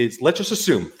is. Let's just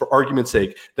assume, for argument's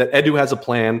sake, that Edu has a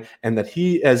plan and that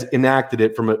he has enacted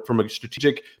it from a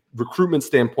strategic recruitment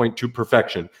standpoint to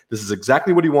perfection. This is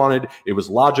exactly what he wanted. It was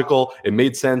logical. It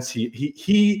made sense.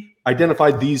 He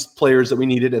identified these players that we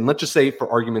needed, and let's just say, for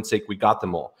argument's sake, we got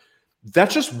them all.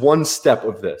 That's just one step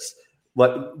of this.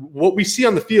 What we see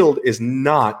on the field is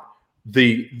not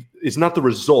the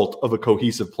result of a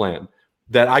cohesive plan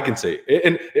that I can say,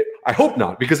 and I hope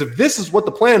not, because if this is what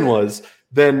the plan was,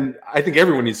 then I think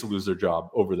everyone needs to lose their job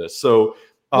over this. So,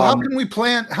 how can we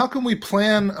plan? How can we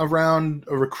plan around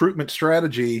a recruitment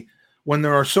strategy when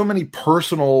there are so many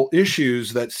personal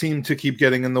issues that seem to keep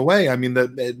getting in the way? I mean,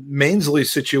 the Mainsley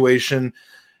situation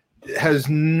has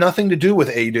nothing to do with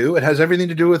Edu. It has everything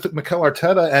to do with Mikel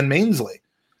Arteta and Mainsley.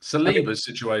 Saliba's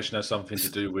situation has something to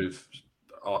do with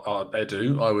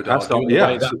Edu, I would argue.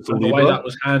 The way that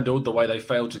was handled, the way they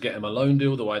failed to get him a loan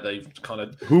deal, the way they kind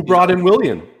of who brought in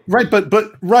Willian, right? But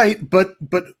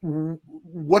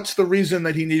what's the reason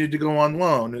that he needed to go on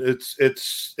loan? It's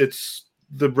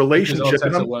the relationship.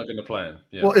 Arteta weren't going to play him.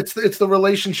 Yeah. Well, it's the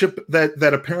relationship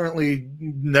that apparently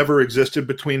never existed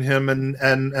between him and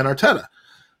Arteta.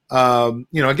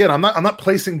 Again, I'm not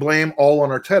placing blame all on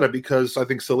Arteta, because I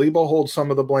think Saliba holds some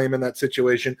of the blame in that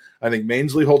situation. I think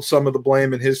Mainsley holds some of the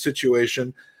blame in his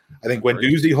situation. I think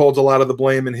Guendouzi holds a lot of the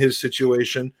blame in his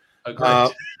situation.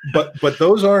 But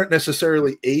those aren't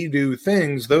necessarily Edu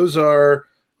things. Those are,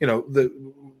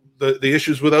 the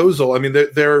issues with Ozil. I mean,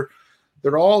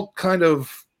 they're all kind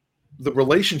of the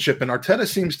relationship, and Arteta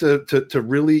seems to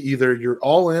really either you're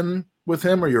all in with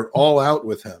him or you're all out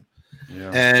with him.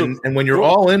 Yeah. And when you're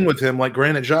all in with him, like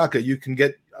Granit Xhaka, you can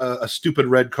get a stupid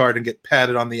red card and get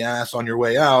patted on the ass on your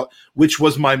way out, which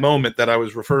was my moment that I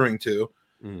was referring to.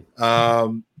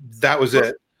 That was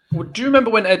it. Well, do you remember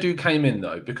when Edu came in,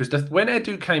 though? Because when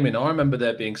Edu came in, I remember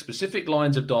there being specific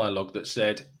lines of dialogue that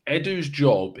said Edu's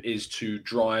job is to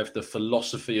drive the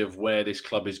philosophy of where this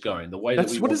club is going. The way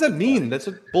what does that mean? That's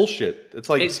a bullshit. It's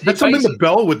like that's something the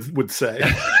Bell would say.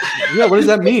 Yeah, what does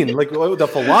that mean? Like the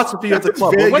philosophy of the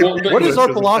club. What is our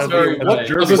philosophy?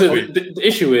 The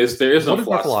issue is there is no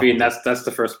philosophy, and that's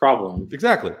the first problem.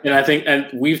 Exactly. And I think, and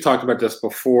we've talked about this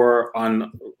before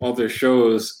on other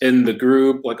shows in the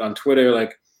group, like on Twitter,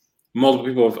 like. Multiple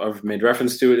people have made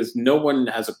reference to it, is no one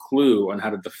has a clue on how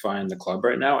to define the club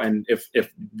right now. And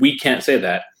if we can't say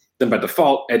that, then by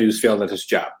default, Edu's failed at his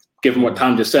job. Given what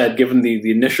Tom just said, given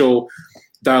the initial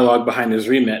dialogue behind his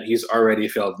remit, he's already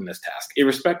failed in this task.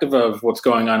 Irrespective of what's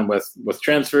going on with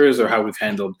transfers or how we've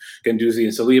handled Guendouzi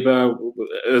and Saliba,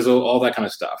 all that kind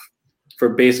of stuff. For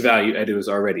base value, Edu has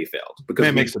already failed. Because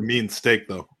man makes a mean steak,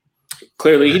 though.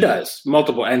 Clearly he does.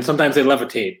 Multiple. And sometimes they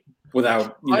levitate.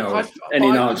 Without any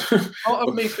knowledge. Part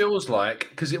of me feels like,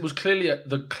 because it was clearly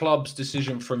the club's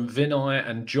decision from Vinay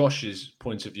and Josh's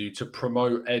point of view to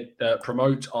promote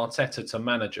Arteta to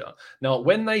manager. Now,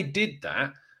 when they did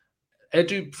that,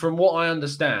 Edu, from what I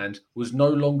understand, was no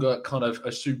longer kind of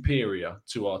a superior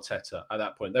to Arteta at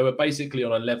that point. They were basically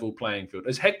on a level playing field.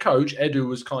 As head coach, Edu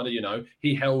was kind of,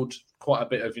 he held quite a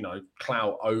bit of,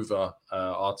 clout over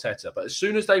Arteta. But as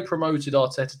soon as they promoted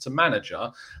Arteta to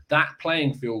manager, that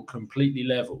playing field completely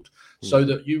leveled. So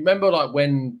that you remember, like,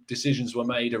 when decisions were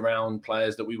made around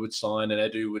players that we would sign, and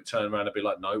Edu would turn around and be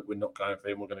like, no, we're not going for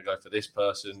him, we're going to go for this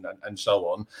person, and so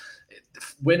on.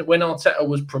 When Arteta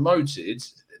was promoted,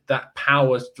 that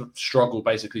power struggle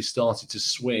basically started to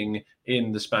swing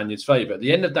in the Spaniards' favour. At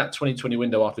the end of that 2020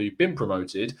 window, after he'd been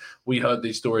promoted, we heard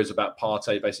these stories about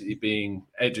Partey basically being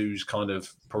Edu's kind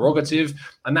of prerogative.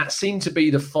 And that seemed to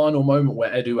be the final moment where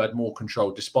Edu had more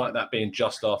control, despite that being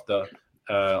just after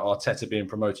Arteta being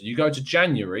promoted. You go to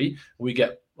January, we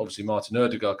get, obviously, Martin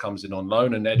Ødegaard comes in on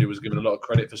loan, and Edu was given a lot of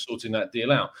credit for sorting that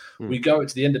deal out. We go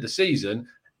to the end of the season,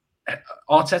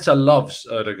 Arteta loves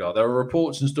Ødegaard. There are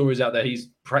reports and stories out there he's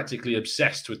practically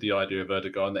obsessed with the idea of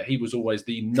Ødegaard, and that he was always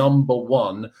the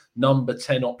number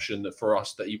 10 option for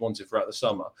us that he wanted throughout the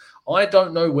summer. I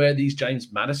don't know where these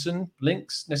James Maddison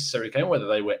links necessarily came, whether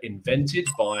they were invented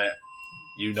by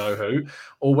who,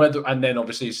 or whether, and then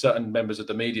obviously certain members of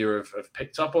the media have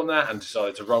picked up on that and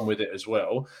decided to run with it as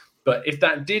well. But if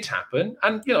that did happen,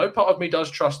 and part of me does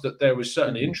trust that there was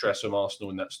certainly interest from Arsenal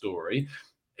in that story,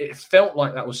 it felt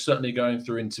like that was certainly going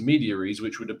through intermediaries,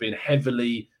 which would have been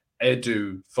heavily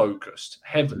Edu focused,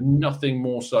 nothing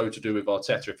more so to do with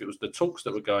Arteta. If it was the talks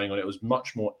that were going on, it was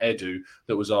much more Edu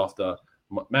that was after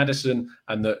Maddison,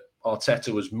 and that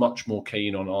Arteta was much more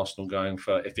keen on Arsenal going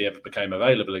for, if he ever became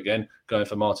available again, going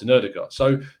for Martin Ødegaard.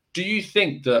 So do you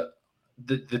think that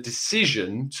the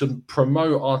decision to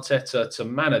promote Arteta to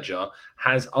manager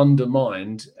has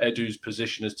undermined Edu's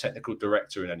position as technical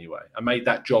director in any way and made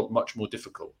that job much more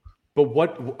difficult? But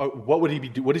what would he be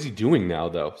do? What is he doing now,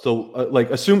 though? So,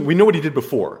 assume we know what he did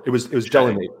before. It was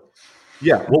Delaney.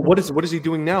 Yeah. Well, what is he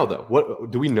doing now, though? What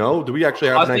do we know? Do we actually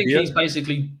have an idea? I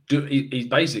think he's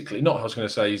basically not. I was going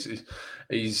to say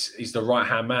he's the right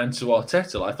hand man to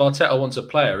Arteta. Like, if Arteta wants a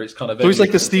player, it's kind of. So he's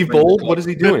like the Steve Bold. What is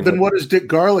he doing? Then what is Dick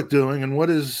Garlick doing? And what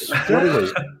is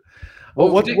he?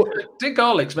 Well, Dick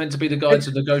Garlick's meant to be the guy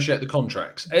to negotiate the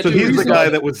contracts. So he's the guy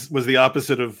that was the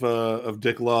opposite of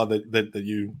Dick Law that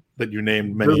you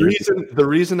named many years ago. The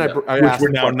reason I which we're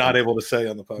now not able to say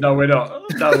on the podcast. No, we're not.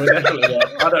 No, we're definitely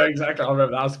not. I know exactly. I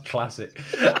remember that was classic.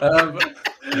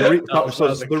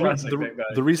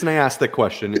 The reason I asked that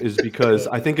question is because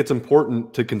I think it's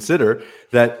important to consider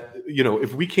that,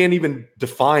 if we can't even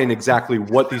define exactly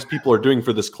what these people are doing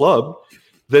for this club,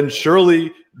 then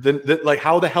surely, like,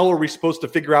 how the hell are we supposed to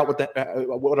figure out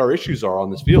what our issues are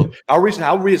on this field? How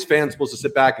are we as fans supposed to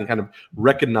sit back and kind of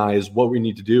recognize what we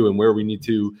need to do and where we need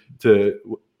to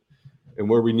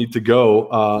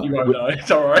go? You won't know. It's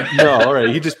all right. No, all right.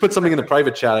 He just put something in the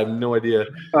private chat. I have no idea.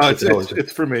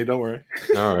 It's for me. Don't worry.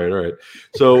 All right.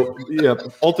 So yeah,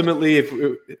 ultimately,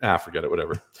 forget it.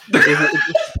 Whatever.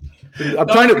 I'm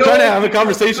trying to have a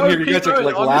conversation here. You guys are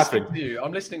laughing.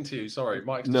 I'm listening to you. Sorry,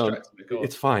 Mike's distracted me.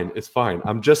 It's fine.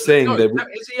 I'm just saying that.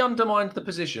 Has he undermined the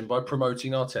position by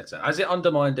promoting Arteta? Has it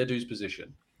undermined Edu's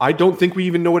position? I don't think we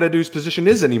even know what Edu's position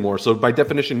is anymore. So by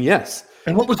definition, yes.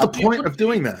 And what was the point of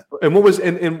doing that? And what was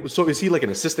and so is he like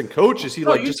an assistant coach? Is he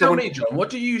like just tell me, John,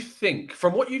 what do you think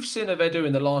from what you've seen of Edu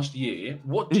in the last year?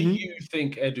 What do you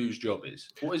think Edu's job is?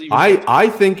 What is he? I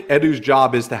think Edu's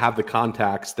job is to have the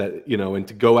contacts that, you know, and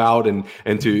to go out and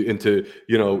to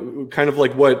you know, kind of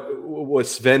like what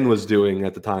Sven was doing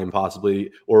at the time, possibly,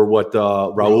 or what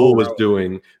Raul was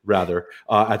doing rather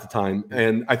at the time.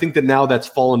 And I think that now that's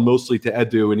fallen mostly to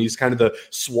Edu, and he's kind of the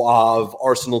suave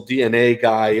Arsenal DNA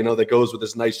guy, you know, that goes with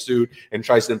his nice suit and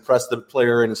tries to impress the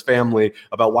player and his family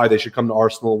about why they should come to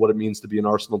Arsenal, what it means to be an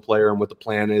Arsenal player, and what the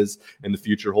plan is and the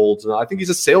future holds. And I think he's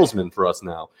a salesman for us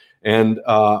now. And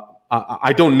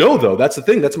I don't know, though. That's the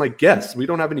thing. That's my guess. We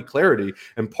don't have any clarity.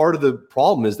 And part of the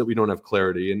problem is that we don't have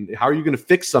clarity. And how are you going to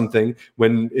fix something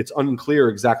when it's unclear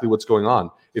exactly what's going on?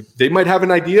 If they might have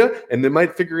an idea and they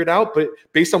might figure it out, but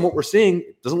based on what we're seeing,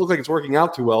 it doesn't look like it's working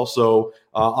out too well. So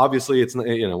obviously it's,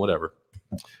 you know, whatever.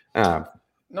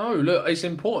 No, look, it's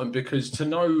important because to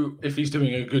know if he's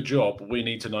doing a good job, we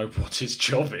need to know what his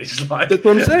job is. Like, that's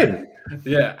what I'm saying.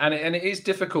 Yeah, and it is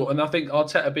difficult. And I think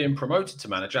Arteta being promoted to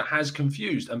manager has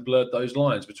confused and blurred those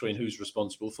lines between who's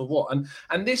responsible for what.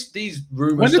 And these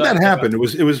rumours. When did that happen? It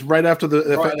was right after the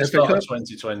FA Cup.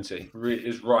 2020. It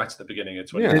was right at the beginning of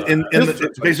 2020. Yeah,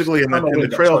 basically in the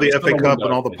trail of the FA Cup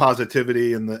and all the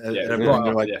positivity and everything.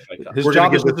 They're like, we're going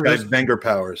to give this guy Wenger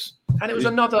powers. And it was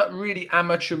another really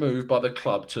amateur move by the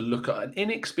club to look at an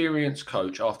inexperienced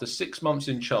coach after 6 months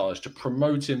in charge to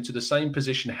promote him to the same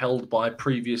position held by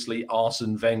previously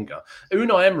Arsene Wenger.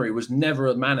 Unai Emery was never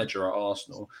a manager at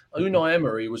Arsenal. Unai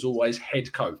Emery was always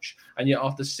head coach. And yet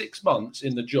after 6 months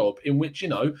in the job, in which, you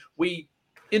know, we,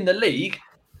 in the league,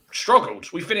 struggled.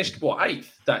 We finished, 8th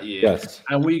that year? Yes.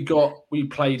 And we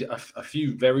played a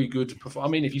few very good I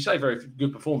mean, if you say very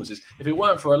good performances, if it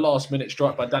weren't for a last-minute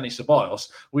strike by Dani Ceballos,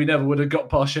 we never would have got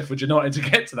past Sheffield United to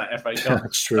get to that FA Cup.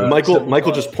 That's true.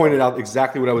 Michael just pointed out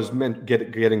exactly what I was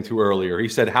getting to earlier. He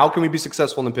said, how can we be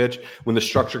successful on the pitch when the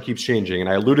structure keeps changing? And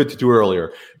I alluded to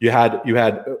earlier. You had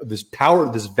this power,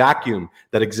 this vacuum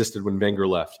that existed when Wenger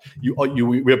left.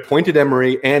 We appointed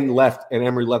Emery and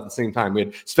Emery left at the same time. We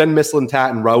had Sven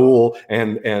Mislintat and Raul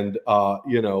and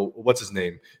you know, what's his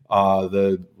name?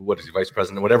 What is he, vice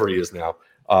president, whatever he is now.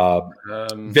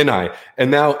 Vinay,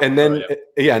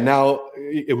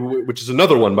 which is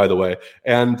another one, by the way.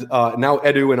 And now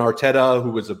Edu and Arteta,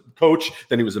 who was a coach,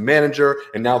 then he was a manager,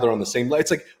 and now they're on the same line.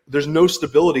 It's like there's no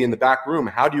stability in the back room.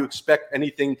 How do you expect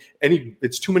anything?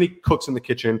 It's too many cooks in the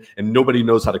kitchen, and nobody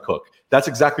knows how to cook. That's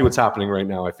exactly what's happening right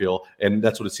now, I feel, and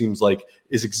that's what it seems like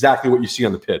is exactly what you see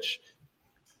on the pitch.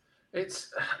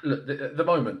 It's look, the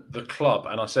moment, the club,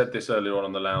 and I said this earlier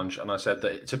on the lounge, and I said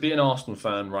that to be an Arsenal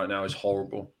fan right now is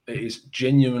horrible. It is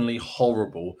genuinely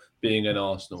horrible being an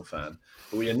Arsenal fan.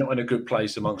 We are not in a good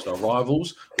place amongst our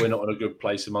rivals. We're not in a good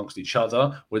place amongst each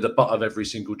other. We're the butt of every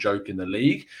single joke in the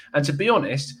league. And to be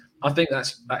honest, I think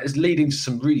that is leading to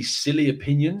some really silly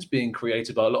opinions being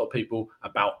created by a lot of people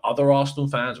about other Arsenal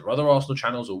fans or other Arsenal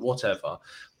channels or whatever.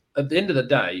 At the end of the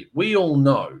day, we all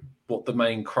know what the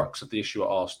main crux of the issue at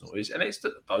Arsenal is, and it's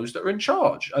those that are in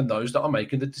charge and those that are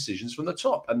making the decisions from the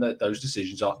top, and that those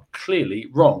decisions are clearly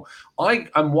wrong. I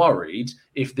am worried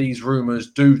if these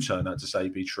rumours do turn out to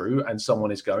be true and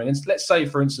someone is going, and let's say,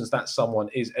 for instance, that someone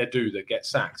is Edu that gets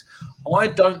sacked. I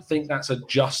don't think that's a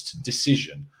just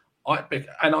decision.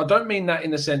 And I don't mean that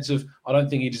in the sense of I don't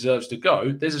think he deserves to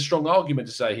go. There's a strong argument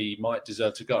to say he might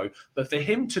deserve to go. But for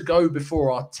him to go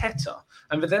before Arteta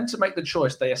and for them to make the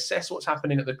choice, they assess what's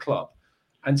happening at the club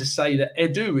and to say that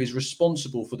Edu is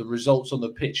responsible for the results on the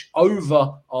pitch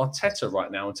over Arteta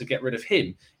right now and to get rid of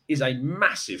him is a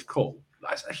massive call.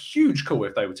 That's a huge call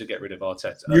if they were to get rid of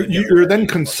Arteta. You're then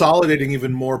consolidating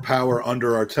even more power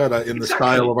under Arteta in the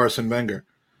style of Arsene Wenger.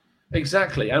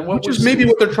 Exactly, and which is maybe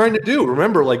what they're trying to do.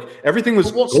 Remember, like everything was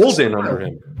golden under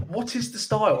him. What is the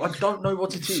style? I don't know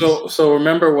what it is. So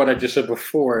remember what I just said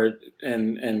before,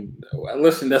 and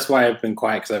listen. That's why I've been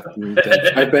quiet because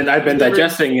I've been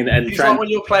digesting and it's trying. Like when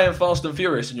you're playing Fast and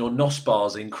Furious and your NOS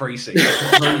bar's increasing.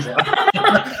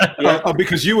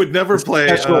 Because you would never play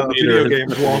video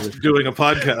games while doing a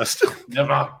podcast.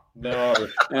 Never. No.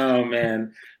 Oh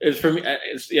man, it's for me.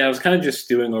 I was kind of just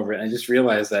stewing over it, and I just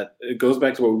realized that it goes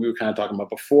back to what we were kind of talking about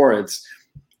before. It's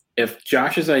if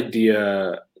Josh's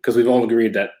idea, because we've all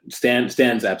agreed that Stan's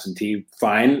absentee,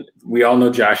 fine. We all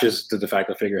know Josh is the de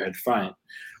facto figurehead, fine.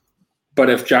 But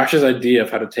if Josh's idea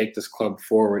of how to take this club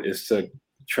forward is to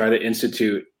try to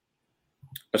institute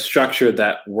a structure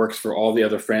that works for all the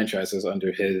other franchises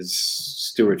under his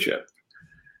stewardship,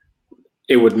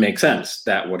 it would make sense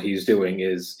that what he's doing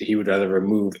is he would rather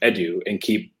remove Edu and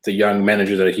keep the young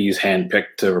manager that he's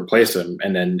handpicked to replace him,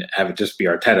 and then have it just be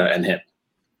Arteta and him.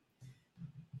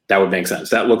 That would make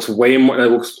sense. That looks way more.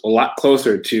 That looks a lot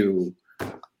closer to,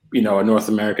 a North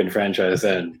American franchise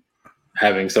than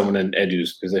having someone in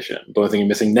Edu's position. The only thing you're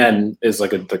missing then is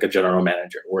like a general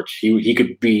manager, which he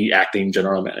could be acting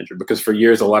general manager, because for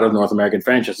years a lot of North American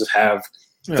franchises have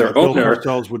their owner.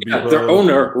 Their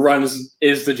owner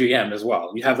is the GM as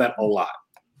well. You have that a lot.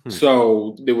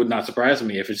 So it would not surprise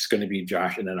me if it's going to be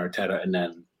Josh and then Arteta and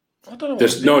then. I don't know.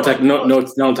 There's no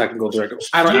technical director.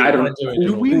 I don't.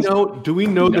 Do we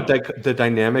know the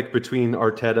dynamic between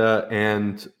Arteta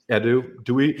and Edu?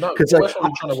 Do we? No, that's what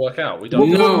I'm trying to work out. We don't.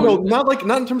 No, not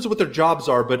in terms of what their jobs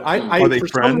are, but are they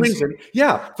friends?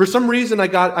 For some reason,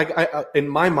 I in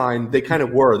my mind they kind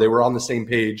of were. They were on the same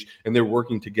page and they're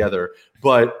working together.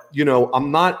 But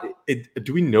I'm not.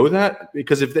 Do we know that?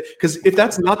 Because if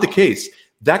that's not the case,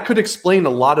 that could explain a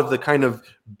lot of the kind of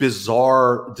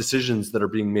bizarre decisions that are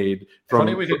being made.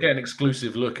 Funny, we could get an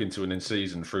exclusive look into an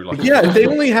in-season through they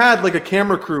only had like a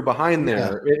camera crew behind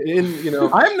there.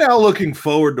 I'm now looking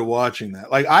forward to watching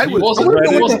that. Like I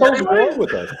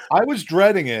was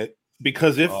dreading it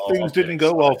because if things didn't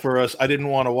go well for us, I didn't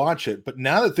want to watch it. But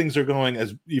now that things are going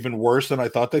as even worse than I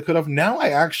thought they could have, now I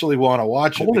actually want to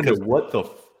watch it. Because what the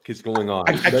is going on?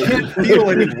 I can't feel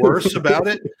any worse about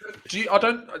it.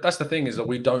 That's the thing, is that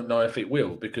we don't know if it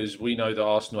will, because we know that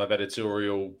Arsenal have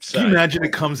editorial say. Can you imagine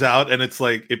it comes out and it's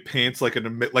like it paints like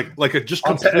a just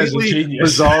completely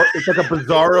bizarre. It's like a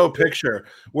bizarro picture.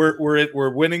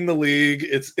 We're winning the league.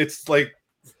 It's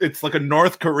like a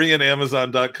North Korean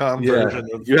Amazon.com version.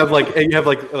 You have like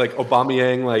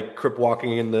Aubameyang like crip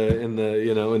walking in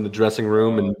the dressing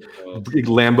room and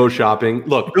Lambo shopping.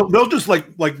 Look, they'll just like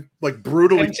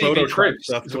brutally Photoshop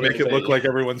stuff to make it look like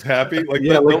everyone's happy.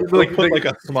 They'll put like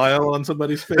a smile on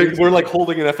somebody's face. We're like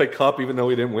holding an FA Cup even though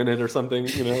we didn't win it or something.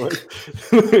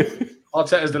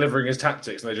 Arteta's delivering his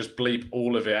tactics and they just bleep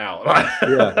all of it out.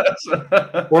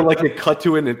 Or like it cut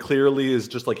to it and it clearly is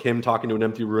just like him talking to an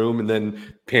empty room, and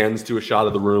then pans to a shot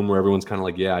of the room where everyone's kind of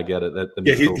like, yeah, I get it.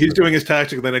 He's doing his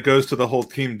tactic, and then it goes to the whole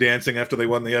team dancing after they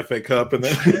won the FA Cup, and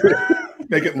then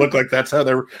make it look like that's how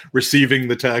they're receiving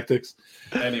the tactics.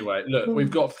 Anyway, look, we've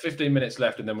got 15 minutes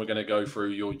left, and then we're going to go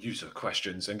through your user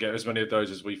questions and get as many of those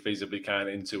as we feasibly can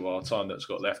into our time that's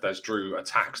got left as Drew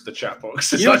attacks the chat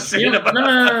box. No.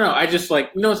 I just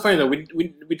it's funny though. We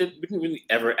didn't really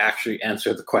ever actually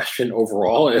answer the question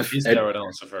overall. Is there an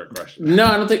answer for a question? No,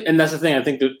 I don't think, and that's the thing.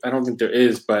 I don't think there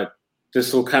is, but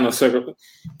this will kind of circle.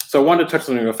 So I wanted to touch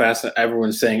something real fast.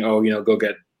 Everyone's saying, "Oh, go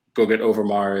get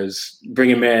Overmars, bring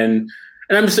him in,"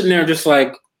 and I'm sitting there just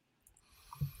like.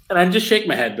 And I just shake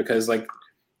my head because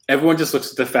everyone just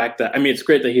looks at the fact that it's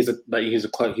great that he's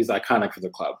iconic for the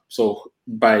club. So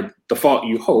by default,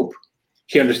 you hope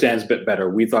he understands a bit better.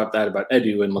 We thought that about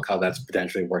Edu, and look how that's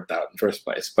potentially worked out in the first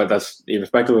place. But that's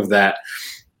irrespective of that.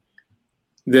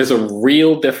 There's a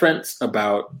real difference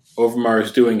about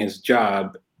Overmars doing his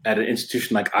job at an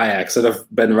institution like Ajax that have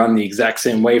been run the exact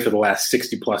same way for the last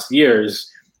 60 plus years,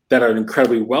 that are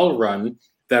incredibly well run,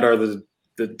 that are the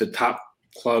top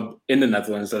club in the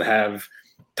Netherlands, that have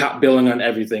top billing on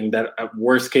everything, that at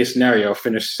worst case scenario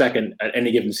finish second at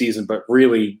any given season, but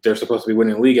really they're supposed to be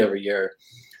winning the league every year.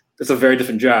 It's a very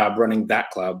different job running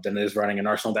that club than it is running an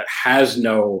Arsenal that has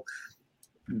no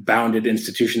bounded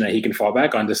institution that he can fall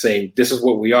back on to say, this is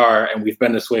what we are, and we've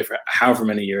been this way for however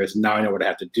many years, and now I know what I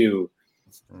have to do.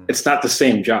 It's not the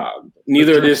same job.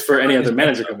 Neither it is for any other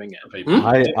manager coming in.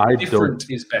 Different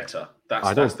is better.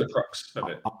 That's the crux of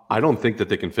it. I don't think that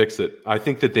they can fix it. I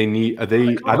think that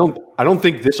I don't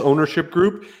think this ownership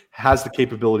group has the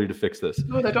capability to fix this.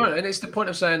 No, they don't. And it's the point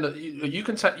of saying that you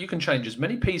can change as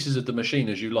many pieces of the machine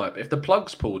as you like. But if the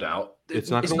plug's pulled out, it's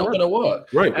not going to work.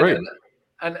 Right.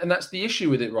 And that's the issue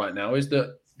with it right now, is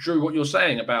that, Drew, what you're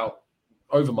saying about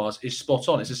Overmars is spot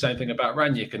on. It's the same thing about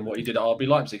Rangnick and what he did at RB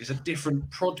Leipzig. It's a different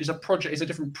project. It's a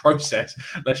different process.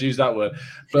 Let's use that word.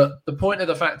 But the point of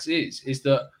the fact is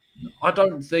that I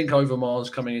don't think Overmars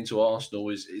coming into Arsenal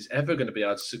is ever going to be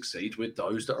able to succeed with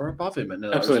those that are above him and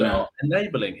those that are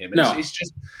enabling him.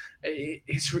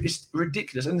 It's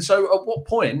ridiculous. And so, at what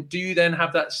point do you then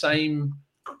have that same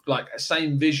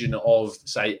vision of,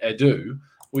 say, Edu,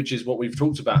 which is what we've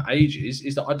talked about ages,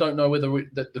 is that I don't know whether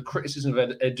the criticism of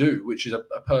Edu, which is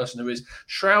a person who is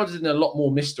shrouded in a lot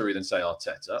more mystery than, say,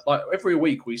 Arteta. Like every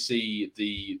week we see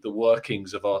the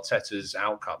workings of Arteta's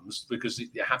outcomes because it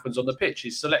happens on the pitch,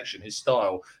 his selection, his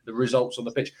style, the results on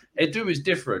the pitch. Edu is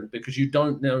different because you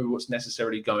don't know what's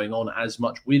necessarily going on as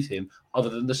much with him other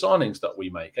than the signings that we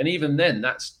make. And even then,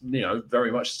 that's,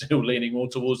 very much still leaning more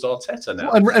towards Arteta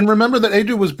now. And remember that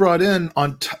Edu was brought in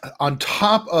on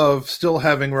top of still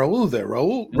having Raul there.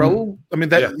 Raul. I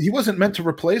mean, he wasn't meant to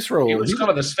replace Raul. He was kind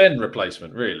of the Sven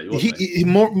replacement, really. Wasn't he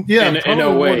more, in a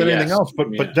way, more than anything else,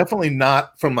 but definitely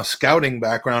not from a scouting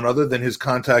background, other than his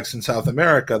contacts in South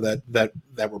America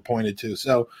that were pointed to.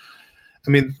 So, I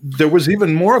mean, there was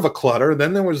even more of a clutter.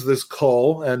 Then there was this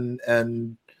cull, and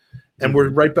we're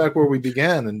right back where we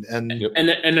began. And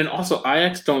then also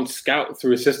Ajax don't scout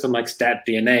through a system like Stat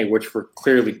DNA, which we're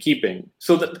clearly keeping.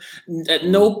 So that at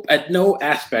no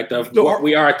aspect of what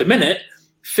we are at the minute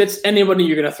fits anybody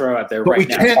you're going to throw out there right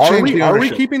now. Are we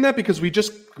keeping that? Because we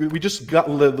just got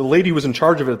the lady who was in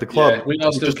charge of it at the club. Yeah, we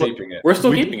are still keeping it. We're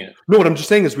still keeping it. No, what I'm just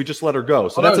saying is we just let her go.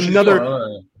 So that's another.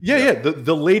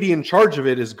 The lady in charge of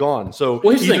it is gone. So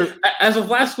as of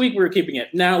last week, we were keeping it.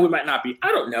 Now we might not be. I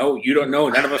don't know. You don't know.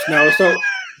 None of us know. So.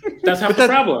 That's half the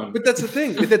problem. But that's the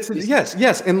thing.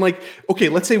 Yes. And okay,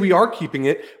 let's say we are keeping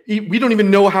it. We don't even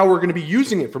know how we're going to be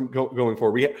using it from going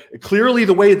forward. Clearly,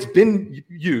 the way it's been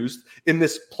used in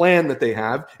this plan that they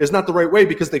have is not the right way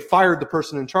because they fired the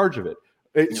person in charge of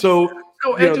it. So.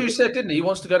 Edu said, didn't he? He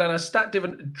wants to go down a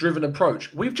stat-driven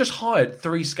approach. We've just hired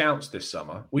 3 scouts this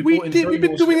summer. We've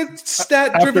been doing a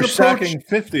stat-driven approach. After sacking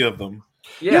 50 of them.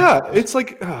 Yeah, it's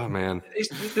like, oh man,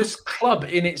 this club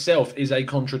in itself is a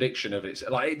contradiction of it.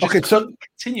 Like, it just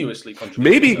continuously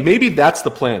contradicts. Maybe that's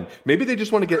the plan. Maybe they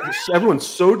just want to get everyone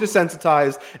so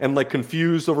desensitized and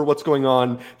confused over what's going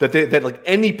on that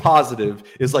any positive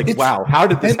is wow, how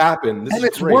did this happen? This is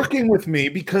it's great. Working with me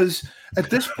because at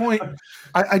this point,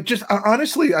 I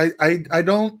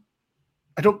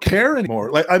don't care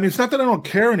anymore. It's not that I don't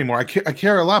care anymore. I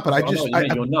care a lot, but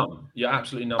you're numb. You're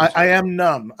absolutely numb. I am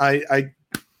numb.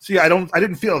 See, I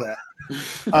didn't feel that.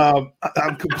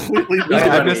 I'm completely.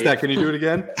 I missed that. Can you do it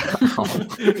again?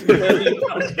 You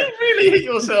really hit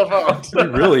yourself hard.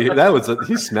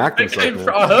 He smacked himself.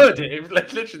 I heard it.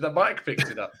 Literally, the mic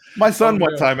picked it up. My son,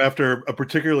 one time after a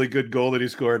particularly good goal that he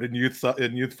scored in youth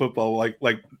football, went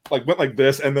like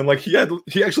this, and then he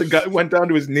actually went down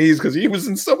to his knees because he was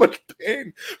in so much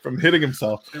pain from hitting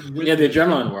himself. Yeah, the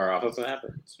adrenaline wore off. That's what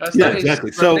happens.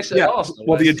 Exactly. So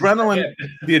the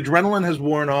adrenaline has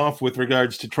worn off with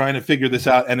regards to trying to figure this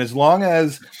out, and as long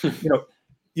as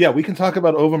we can talk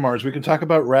about Overmars, we can talk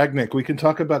about Ragnick, we can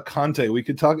talk about Conte, we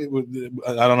could talk. I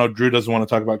don't know. Drew doesn't want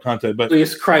to talk about Conte, but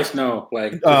please, Christ, no.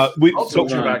 I'll talk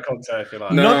to you about Conte if you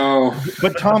like. No,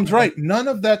 but Tom's right. None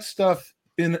of that stuff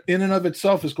in and of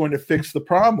itself is going to fix the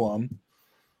problem,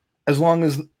 as long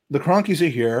as the Cronkies are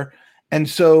here. And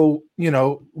so,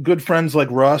 good friends like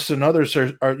Russ and others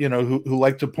are who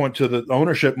like to point to the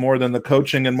ownership more than the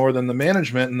coaching and more than the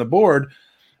management and the board.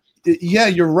 Yeah,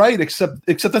 you're right. Except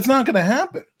that's not going to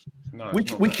happen. No,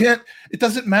 we can't. It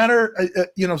doesn't matter.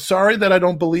 Sorry that I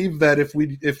don't believe that if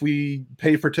we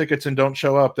pay for tickets and don't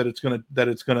show up, that it's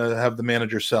gonna have the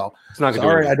manager sell. It's not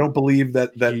sorry. I don't believe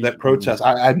that protest.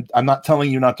 I'm not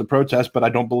telling you not to protest, but I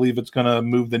don't believe it's gonna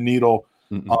move the needle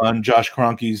on Josh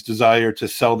Kroenke's desire to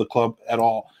sell the club at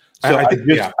all. So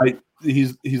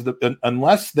he's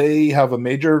unless they have a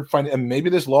major and maybe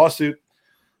this lawsuit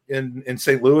in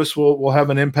St. Louis will have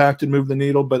an impact and move the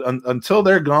needle. But until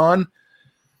they're gone,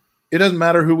 it doesn't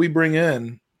matter who we bring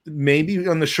in. Maybe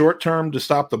on the short term to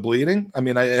stop the bleeding. I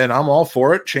mean, I'm all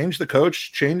for it. Change the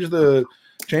coach, change the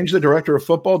director of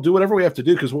football, do whatever we have to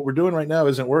do, because what we're doing right now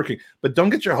isn't working. But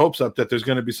don't get your hopes up that there's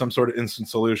going to be some sort of instant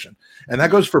solution. And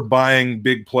that goes for buying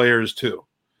big players too.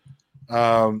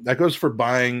 That goes for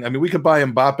buying. I mean, we could buy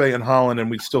Mbappe and Haaland, and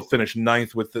we'd still finish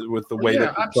 9th with the way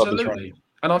that the club is running.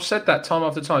 And I've said that time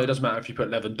after time. It doesn't matter if you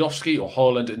put Lewandowski or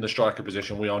Haaland in the striker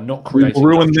position. We are not creating.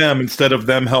 We'll ruin them instead of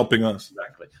them helping us.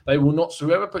 Exactly. They will not. So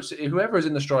whoever is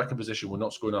in the striker position will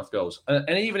not score enough goals.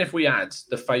 And even if we add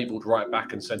the fabled right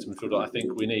back and centre midfielder, I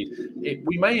think we need,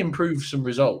 we may improve some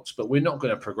results, but we're not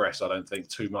going to progress, I don't think,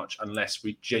 too much unless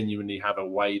we genuinely have a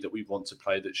way that we want to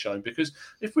play that's shown. Because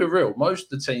if we're real,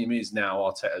 most of the team is now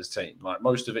Arteta's team. Like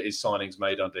most of it is signings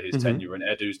made under his tenure and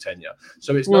Edu's tenure.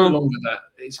 So it's no longer that.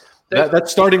 It's that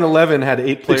starting 11 had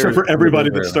 8 players. Except for everybody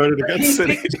that started against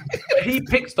City. He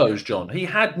picked those, John. He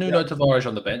had Nuno Tavares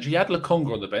on the bench. He had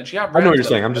Lokonga on on the bench. Yeah, I know what you're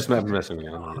saying. I'm just messing with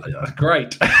you.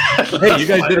 Great. Hey, you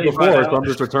guys did it before, so I'm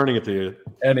just returning it to you.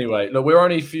 Anyway, look, we're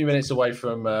only a few minutes away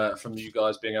from you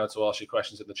guys being able to ask your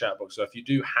questions in the chat box. So if you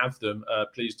do have them,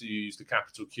 please do use the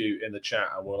capital Q in the chat,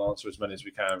 and we'll answer as many as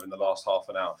we can in the last half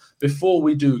an hour. Before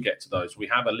we do get to those, we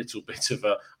have a little bit of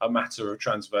a matter of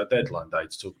transfer deadline day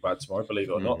to talk about tomorrow. Believe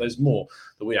it or not, there's more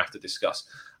that we have to discuss.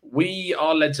 We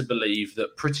are led to believe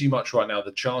that pretty much right now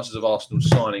the chances of Arsenal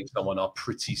signing someone are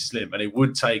pretty slim, and it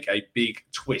would take a big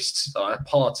twist, a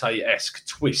Partey-esque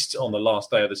twist on the last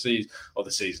day of the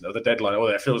season, of the deadline. Well,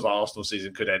 it feels like Arsenal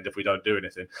season could end if we don't do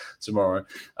anything tomorrow.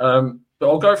 But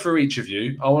I'll go through each of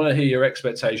you. I want to hear your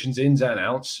expectations, ins and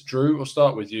outs. Drew, we'll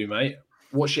start with you, mate.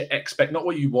 What's your not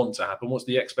what you want to happen? What's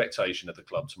the expectation of the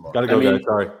club tomorrow? Gotta go, guys.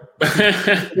 Sorry.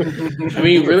 I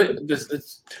mean, really,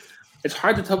 it's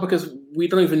hard to tell because we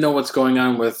don't even know what's going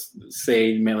on with,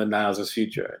 say, Maitland-Niles'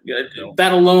 future.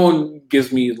 That alone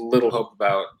gives me little hope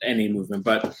about any movement,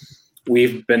 but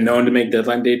we've been known to make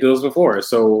deadline day deals before,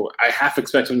 so I half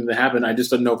expect something to happen. I just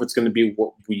don't know if it's going to be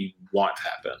what we want to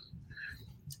happen.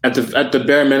 At the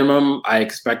bare minimum, I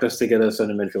expect us to get a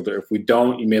center midfielder. If we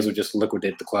don't, you may as well just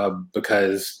liquidate the club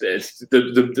because it's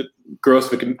the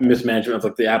gross mismanagement of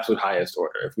like the absolute highest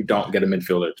order. If we don't get a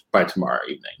midfielder by tomorrow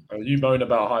evening, you moan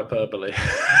about hyperbole.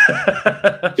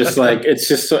 Just like it's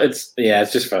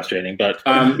just frustrating. But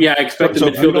I expect so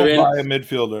a midfielder in. Buy a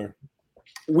midfielder.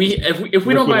 If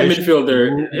we don't buy a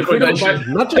midfielder, if we don't buy,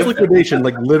 not just liquidation,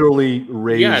 like literally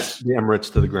raise the Emirates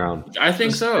to the ground. I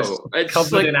think so. It's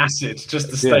covered in acid,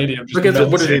 just the stadium. Because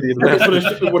what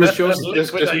it shows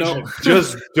is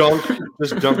just dunk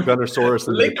Gunnersaurus.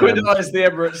 Liquidize the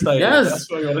Emirates stadium. Yes,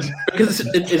 because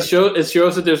it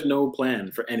shows that there's no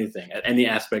plan for anything at any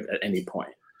aspect at any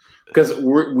point. Because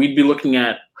we'd be looking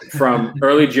at from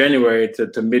early January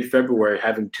to mid-February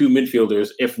having two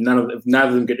midfielders if neither of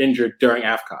them get injured during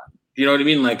AFCON. You know what I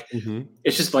mean? Like,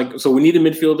 It's just like, so we need a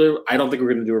midfielder. I don't think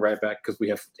we're going to do a right back because we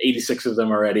have 86 of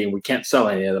them already and we can't sell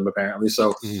any of them apparently.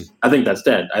 So I think that's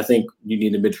dead. I think you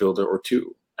need a midfielder or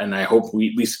two. And I hope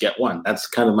we at least get one. That's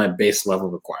kind of my base level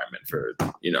requirement for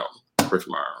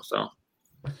tomorrow. So,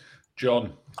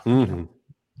 John,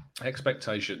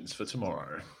 expectations for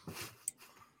tomorrow.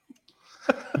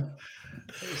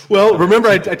 Well, remember,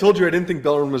 I told you I didn't think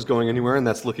Bellerin was going anywhere, and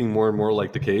that's looking more and more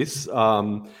like the case.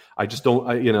 I just don't,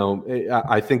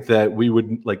 I think that we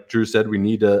would, like Drew said, we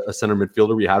need a center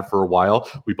midfielder. We had for a while.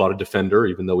 We bought a defender,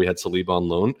 even though we had Saliba on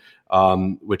loan,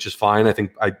 which is fine. I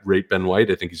think I rate Ben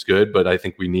White. I think he's good, but I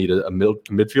think we need a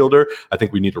midfielder. I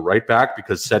think we need a right back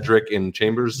because Cedric and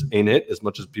Chambers ain't it as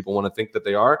much as people want to think that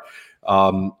they are.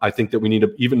 I think that we need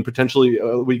even potentially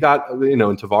we got in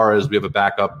Tavares, we have a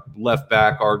backup left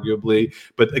back arguably,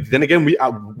 but then again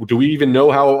do we even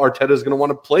know how Arteta is going to want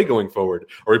to play going forward?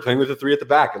 Are we playing with the three at the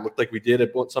back? It looked like we did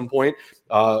at some point.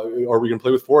 Are we going to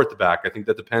play with four at the back? I think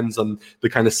that depends on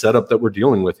the kind of setup that we're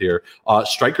dealing with here.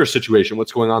 Striker situation,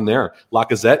 what's going on there?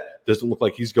 Lacazette doesn't look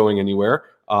like he's going anywhere,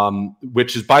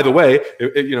 which is, by the way,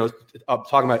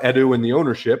 talking about Edu and the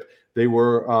ownership, they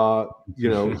were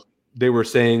they were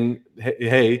saying,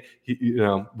 hey,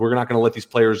 we're not going to let these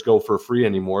players go for free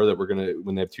anymore, that we're going to,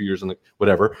 when they have 2 years on the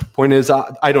whatever. Point is,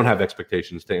 I don't have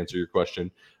expectations to answer your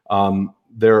question.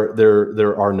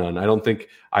 There are none. I don't think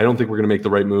we're going to make the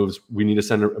right moves. We need to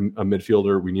send a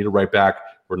midfielder. We need a right back.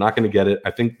 We're not going to get it.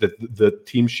 I think that the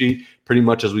team sheet, pretty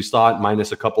much as we saw it,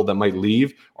 minus a couple that might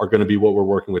leave, are going to be what we're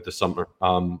working with this summer,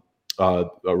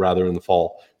 rather in the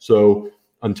fall. So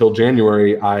until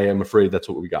January, I am afraid that's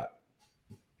what we got.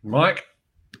 Mike?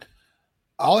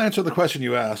 I'll answer the question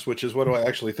you asked, which is what do I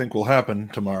actually think will happen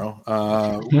tomorrow?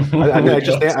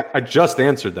 I just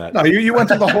answered that. No, you went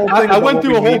through the whole thing. I went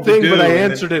through a whole thing, but I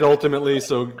answered it ultimately.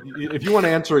 So if you want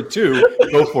to answer it too,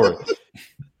 go for it.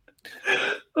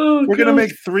 We're going to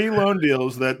make 3 loan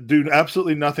deals that do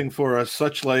absolutely nothing for us,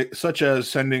 such as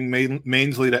sending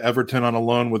Mainsley to Everton on a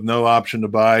loan with no option to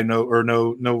buy, no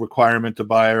requirement to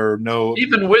buy, or no,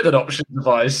 even with an option to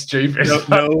buy, is stupid.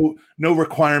 No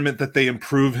requirement that they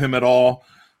improve him at all.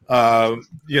 At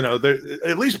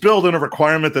least build in a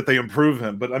requirement that they improve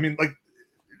him. But I mean,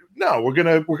 no, we're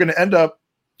gonna end up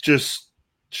just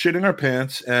shitting our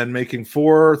pants and making 3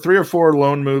 or 4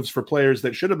 loan moves for players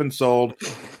that should have been sold,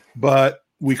 but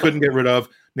we couldn't get rid of.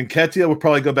 Nketiah will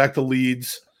probably go back to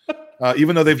Leeds,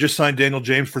 even though they've just signed Daniel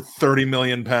James for £30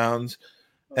 million.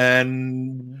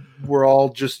 And we're all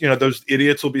just, those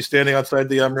idiots will be standing outside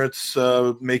the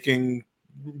Emirates making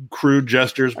crude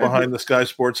gestures behind the Sky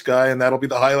Sports guy, and that'll be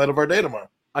the highlight of our day tomorrow.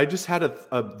 I just had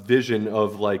a vision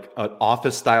of like an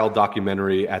Office style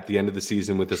documentary at the end of the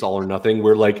season with this All or Nothing,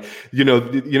 where like you know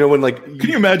when like can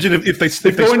you imagine if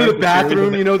they go into the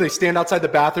bathroom, they stand outside the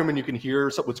bathroom and you can hear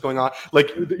what's going on.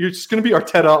 Like you're just going to be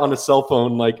Arteta on a cell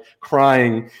phone, like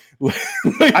crying.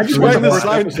 Like, I just want the first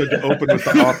episode to open with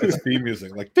the Office theme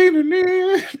music, like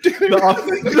the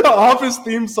Office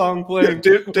theme song playing.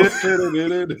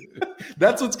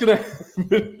 That's what's going to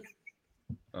happen.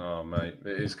 Oh, mate,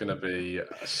 it is going to be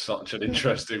such an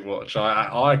interesting watch.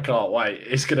 I can't wait.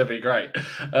 It's going to be great.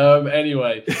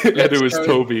 Anyway. It was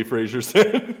Toby, Fraser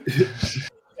said.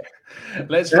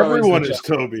 Everyone is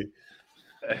Toby.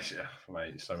 Yeah,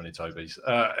 mate, so many Tobys.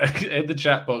 In the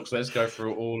chat box, let's go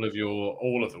through all of them.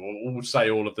 We'll say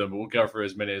all of them, but we'll go through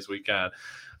as many as we can.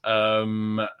 Are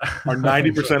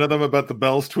 90% of them about the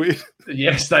Bells tweet?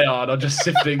 Yes, they are. And I'm just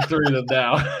sifting through them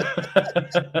now.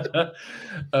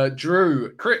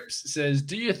 Drew Cripps says,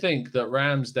 do you think that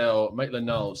Ramsdale,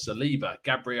 Maitland-Niles, Saliba,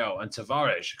 Gabriel and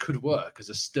Tavares could work as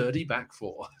a sturdy back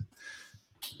four?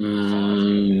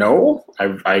 No,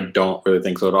 I don't really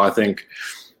think so at all. I think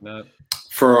no.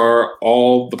 For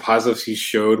all the positives he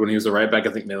showed when he was a right back,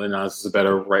 I think Maitland-Niles is a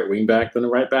better right wing back than a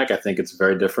right back. I think it's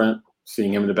very different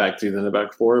seeing him in the back three than the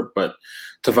back four. But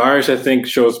Tavares, I think,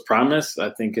 shows promise.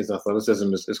 I think his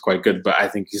athleticism is quite good, but I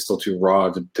think he's still too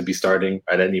raw to be starting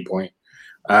at any point.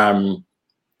 And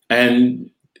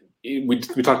we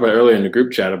talked about earlier in the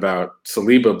group chat about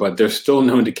Saliba, but there's still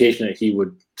no indication that he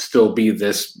would still be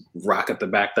this rock at the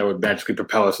back that would magically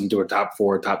propel us into a top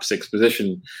 4, top 6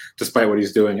 position, despite what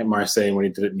he's doing at Marseille and when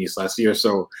he did it at Nice last year.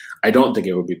 So I don't think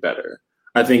it would be better.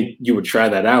 I think you would try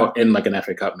that out in like an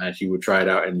FA Cup match. You would try it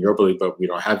out in Europa League, but we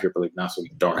don't have Europa League now, so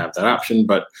we don't have that option.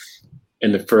 But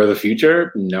in the further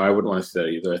future, no, I wouldn't want to see that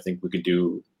either. I think we could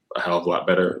do a hell of a lot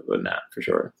better than that for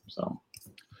sure. So.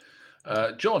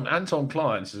 John Anton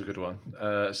Klein, this is a good one,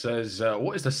 says,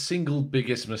 what is the single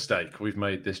biggest mistake we've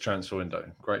made this transfer window?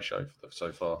 Great show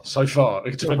so far.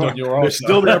 It depends on your answer. There's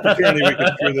still the opportunity we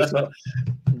can screw this up.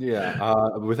 Yeah.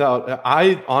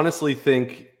 I honestly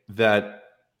think that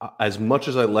as much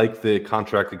as I like the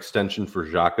contract extension for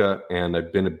Xhaka, and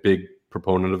I've been a big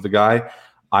proponent of the guy,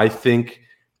 I think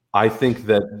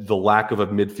that the lack of a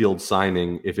midfield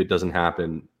signing, if it doesn't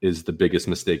happen, is the biggest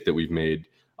mistake that we've made.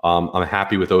 I'm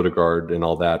happy with Odegaard and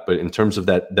all that, but in terms of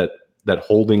that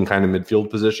holding kind of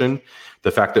midfield position, the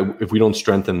fact that if we don't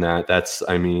strengthen that,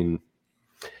 and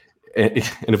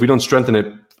if we don't strengthen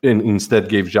it and instead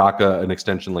gave Xhaka an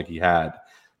extension like he had,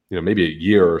 maybe a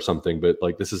year or something, but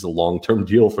like this is a long-term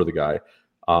deal for the guy.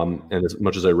 And as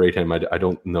much as I rate him, I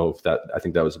don't know if I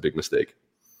think that was a big mistake.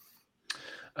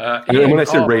 And when I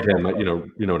say rate him, you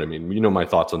know what I mean. You know my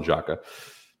thoughts on Xhaka.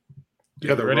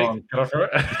 Yeah, they're ready? wrong. Can I throw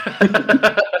it?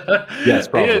 Yes,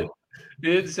 probably.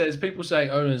 It says, people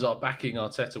saying owners are backing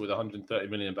Arteta with 130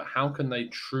 million, but how can they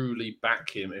truly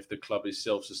back him if the club is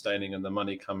self-sustaining and the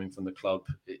money coming from the club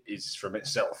is from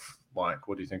itself? Mike,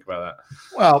 what do you think about that?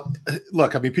 Well,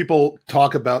 look, I mean, people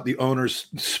talk about the owners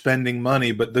spending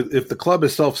money, but if the club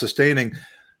is self-sustaining,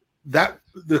 that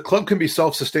the club can be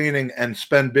self-sustaining and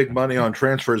spend big money on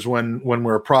transfers when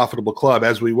we're a profitable club,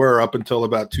 as we were up until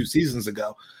about 2 seasons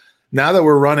ago. Now that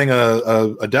we're running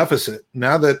a deficit,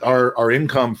 now that our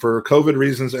income for COVID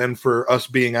reasons and for us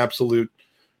being absolute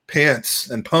pants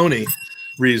and pony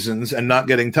reasons and not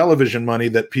getting television money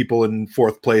that people in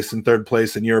 4th place and 3rd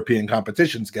place in European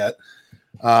competitions get,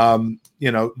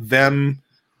 them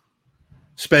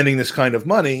spending this kind of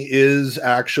money is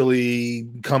actually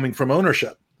coming from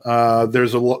ownership.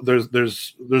 There's a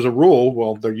rule.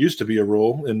 Well, there used to be a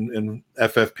rule in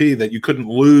FFP that you couldn't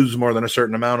lose more than a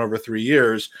certain amount over 3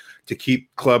 years to keep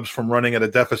clubs from running at a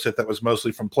deficit that was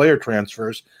mostly from player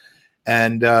transfers,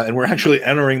 and we're actually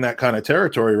entering that kind of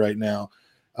territory right now.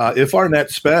 If our net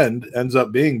spend ends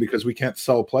up being, because we can't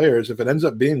sell players, if it ends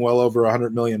up being well over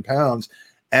 £100 million,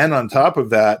 and on top of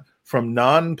that, from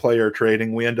non-player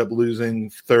trading, we end up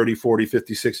losing 30, 40,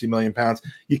 50, 60 million pounds.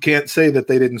 You can't say that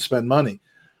they didn't spend money.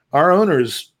 Our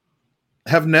owners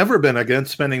have never been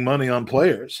against spending money on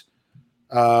players.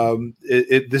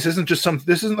 This isn't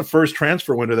the first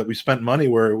transfer window that we spent money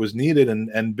where it was needed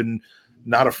and been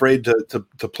not afraid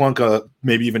to plunk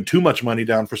maybe even too much money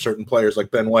down for certain players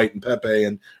like Ben White and Pepe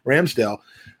and Ramsdale.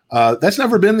 That's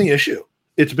never been the issue.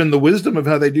 It's been the wisdom of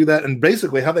how they do that and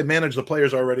basically how they manage the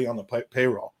players already on the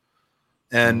payroll.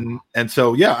 And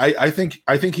so, yeah, I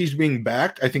think he's being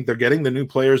backed. I think they're getting the new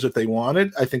players that they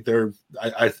wanted. I think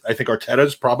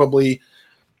Arteta's probably.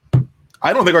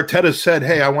 I don't think Arteta's said,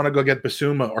 "Hey, I want to go get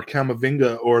Basuma or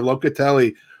Camavinga or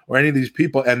Locatelli or any of these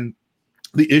people." And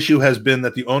the issue has been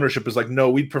that the ownership is like, no,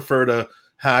 we'd prefer to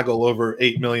haggle over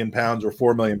 £8 million or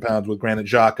 £4 million with Granit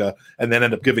Xhaka and then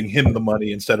end up giving him the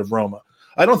money instead of Roma.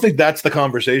 I don't think that's the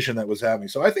conversation that was having.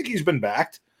 So I think he's been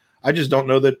backed. I just don't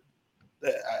know that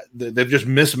they've just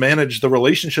mismanaged the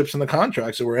relationships and the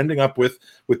contracts. So we're ending up with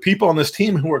people on this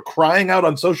team who are crying out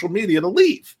on social media to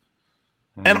leave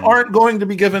and aren't going to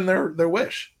be given their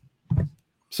wish.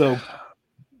 So,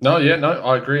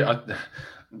 I agree.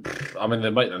 I mean,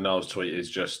 the Maitland-Niles tweet is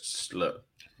just, look,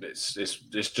 it's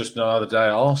just another day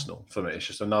at Arsenal for me. It's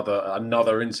just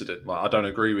another incident. Like, I don't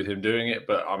agree with him doing it,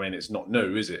 but I mean, it's not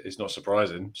new, is it? It's not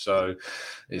surprising. So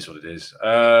it's what it is.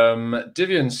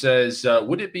 Divian says,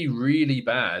 would it be really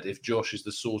bad if Josh is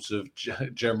the sort of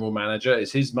general manager?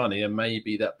 It's his money, and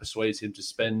maybe that persuades him to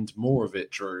spend more of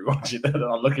it, Drew. I'm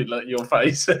looking at your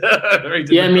face.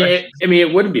 Yeah, I mean,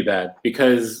 it wouldn't be bad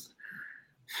because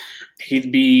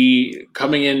he'd be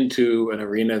coming into an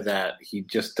arena that he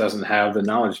just doesn't have the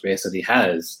knowledge base that he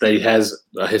has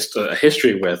a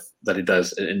history with, that he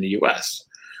does in the U.S.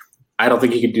 I don't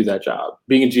think he could do that job.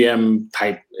 Being a GM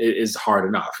type is hard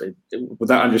enough.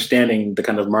 Without understanding the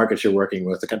kind of markets you're working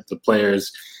with, the kind of the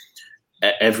players,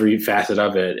 every facet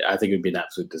of it, I think it would be an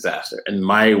absolute disaster. And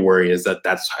my worry is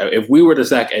that's how, if we were to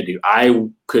sack Edu, I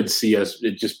could see us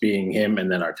it just being him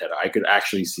and then Arteta. I could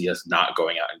actually see us not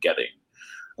going out and getting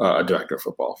a director of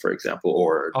football, for example,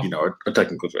 or a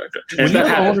technical director. When you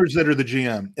have owners that are the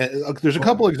GM, there's a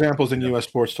couple examples in U.S.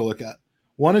 sports to look at.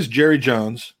 One is Jerry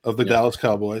Jones of the Dallas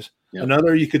Cowboys. Yeah.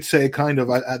 Another, you could say, kind of,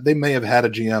 they may have had a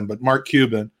GM, but Mark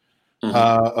Cuban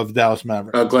of Dallas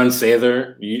Mavericks. Glenn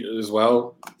Sather as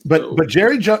well. But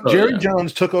Jerry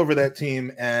Jones took over that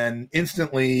team and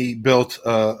instantly built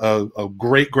a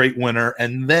great winner.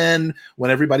 And then when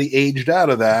everybody aged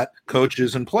out of that,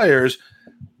 coaches and players,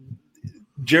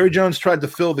 Jerry Jones tried to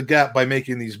fill the gap by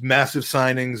making these massive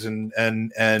signings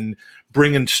and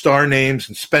bringing star names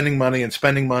and spending money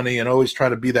and always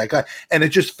trying to be that guy. And it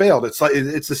just failed. It's like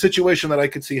it's the situation that I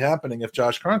could see happening if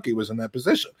Josh Kroenke was in that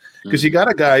position, because you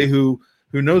got a guy who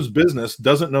knows business,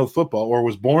 doesn't know football, or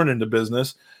was born into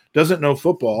business, doesn't know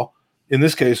football. In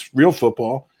this case, real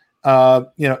football.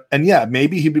 And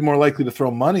maybe he'd be more likely to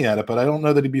throw money at it, but I don't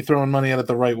know that he'd be throwing money at it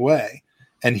the right way.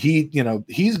 And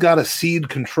he's got to cede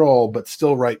control, but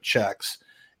still write checks.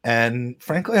 And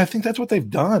frankly, I think that's what they've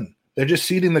done. They're just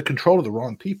ceding the control to the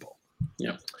wrong people.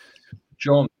 Yeah.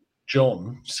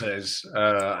 John says,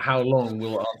 how long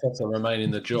will Arteta remain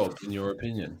in the job, in your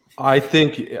opinion? I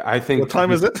think. What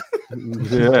time is it?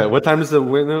 Yeah. What time is the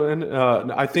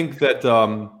window? I think that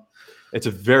it's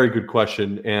a very good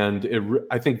question, and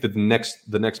I think that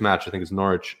the next match, I think, is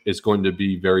Norwich, is going to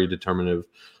be very determinative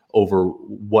over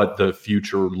what the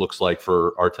future looks like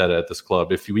for Arteta at this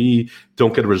club. If we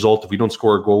don't get a result, if we don't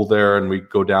score a goal there and we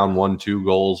go down 1-2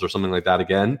 goals or something like that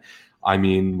again, I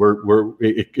mean,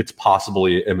 it's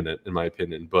possibly imminent in my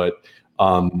opinion. But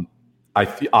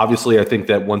obviously I think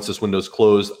that once this window's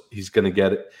closed, he's going to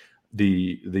get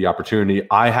the opportunity.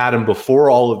 I had him before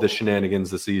all of the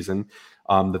shenanigans this season,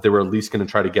 that they were at least going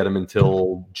to try to get him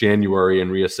until January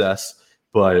and reassess.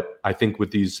 But I think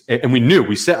with these, and we knew,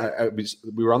 we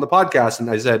were on the podcast, and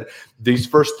I said these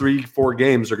first 3-4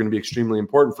 games are going to be extremely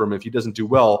important for him. If he doesn't do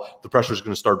well, the pressure is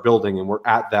going to start building, and we're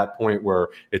at that point where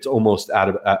it's almost at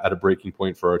a breaking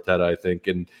point for Arteta, I think.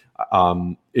 And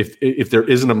if there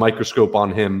isn't a microscope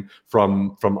on him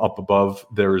from up above,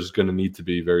 there's going to need to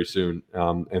be very soon,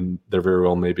 and there very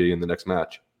well may be in the next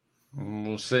match.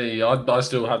 We'll see. I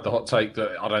still have the hot take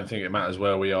that I don't think it matters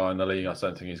where we are in the league. I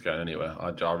don't think he's going anywhere.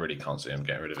 I really can't see him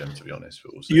getting rid of him, to be honest.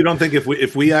 But we'll see. You don't think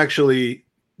if we actually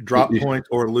drop points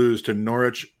or lose to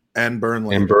Norwich and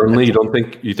Burnley, you don't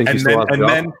think you think he's still out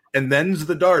the and then's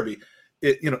the derby.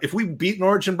 If we beat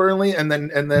Norwich and Burnley and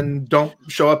then don't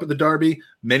show up at the derby,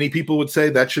 many people would say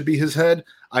that should be his head.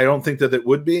 I don't think that it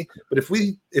would be. But if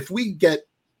we get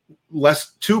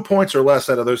 2 points or less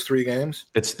out of those 3 games,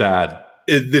 it's bad.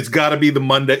 It's got to be the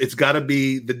Monday. It's got to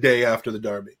be the day after the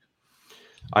derby.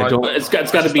 It's got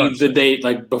to be the day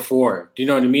like before. Do you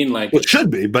know what I mean? Like it should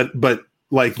be, but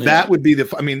that would be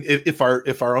the. I mean, if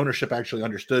our ownership actually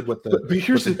understood what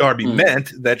the derby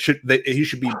meant, he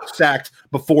should be sacked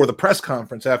before the press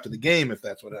conference after the game if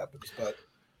that's what happens. But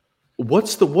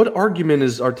what argument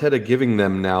is Arteta giving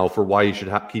them now for why he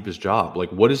should keep his job?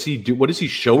 Like, what does he do? What is he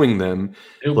showing them?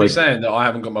 He'll be saying that I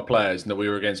haven't got my players, and that we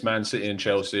were against Man City and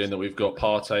Chelsea, and that we've got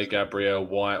Partey, Gabriel,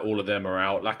 White, all of them are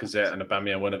out. Lacazette and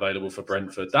Aubameyang weren't available for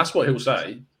Brentford. That's what he'll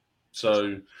say.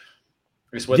 So,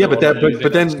 but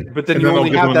then you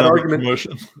only have that argument.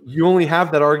 You only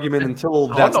have that argument until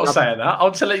that's I'm not saying that.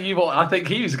 I'm telling you what I think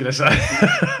he was going to say.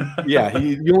 Yeah,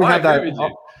 you only have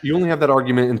that. You only have that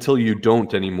argument until you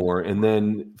don't anymore, and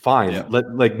then fine.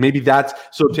 Yeah. Maybe that's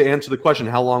so. To answer the question,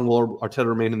 how long will Arteta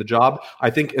remain in the job? I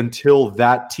think until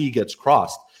that T gets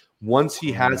crossed. Once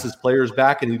he has his players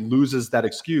back and he loses that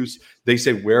excuse, they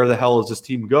say, "Where the hell is this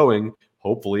team going?"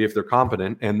 Hopefully, if they're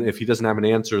competent, and if he doesn't have an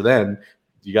answer, then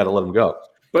you got to let him go.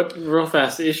 But real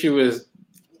fast, the issue is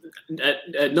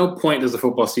at no point does the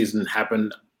football season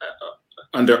happen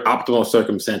under optimal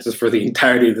circumstances for the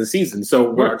entirety of the season.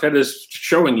 So what Arteta is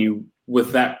showing you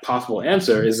with that possible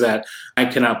answer is that I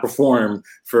cannot perform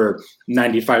for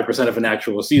 95% of an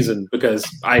actual season because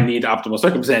I need optimal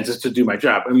circumstances to do my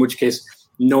job, in which case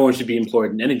no one should be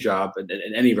employed in any job in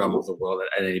any realm of the world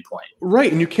at any point.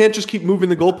 Right, and you can't just keep moving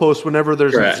the goalposts whenever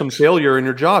there's some failure in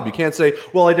your job. You can't say,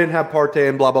 well, I didn't have Partey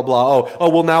and blah, blah, blah. Oh,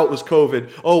 well, now it was COVID.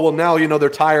 Oh, well, now, they're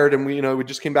tired and we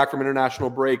just came back from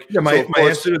international break. Yeah, my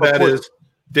answer to that is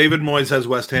David Moyes has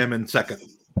West Ham in second.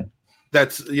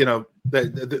 That's,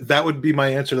 that would be my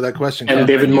answer to that question. And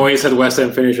David Moyes had West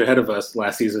Ham finish ahead of us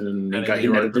last season and got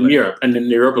United in Europe and in the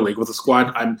Europa League with a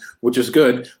squad, which is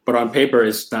good, but on paper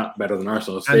it's not better than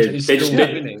Arsenal. So they just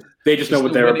know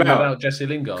what they're about. Jesse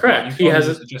Lingard. Correct. He has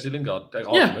a Jesse Lingard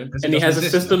argument, and he has a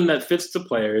system that fits the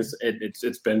players.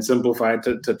 It's been simplified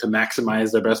to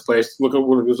maximize their best players. Look at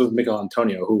what it was with Mikel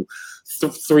Antonio, who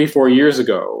 3-4 years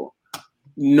ago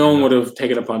no one would have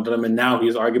taken a punt on him, and now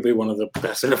he's arguably one of the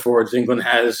best center forwards England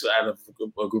has out of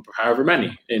a group of however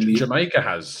many. Jamaica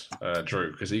has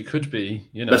Drew, because he could be.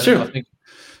 That's true.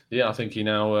 I think he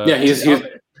now. He has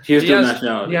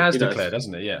nationality. He has declared,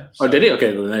 hasn't he? Yeah. So. Oh, did he?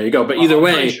 Okay, well, there you go. But either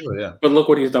way, sure, but look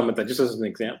what he's done with that, just as an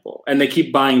example. And they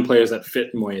keep buying players that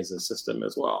fit Moyes' system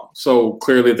as well. So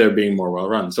clearly they're being more well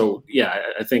run. So yeah,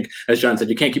 I think, as John said,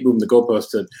 you can't keep moving the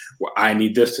goalposts to, well, I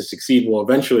need this to succeed. Well,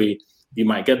 eventually you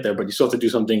might get there, but you still have to do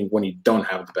something when you don't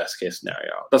have the best case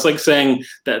scenario. That's like saying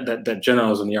that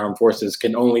generals in the armed forces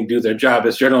can only do their job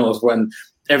as generals when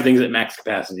everything's at max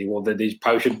capacity. Well, they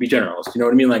probably shouldn't be generals. You know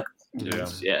what I mean? Like,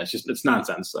 it's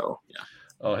nonsense. So, yeah.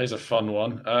 Oh, here's a fun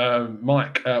one.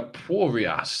 Mike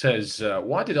Poria says,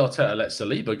 why did Arteta let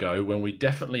Saliba go when we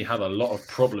definitely had a lot of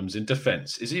problems in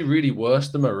defence? Is he really worse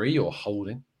than Marie or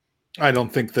Holding? I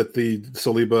don't think that the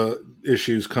Saliba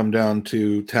issues come down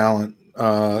to talent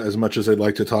as much as they'd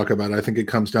like to talk about. I think it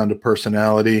comes down to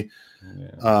personality,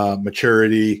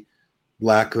 maturity,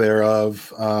 lack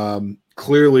thereof.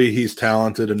 Clearly, he's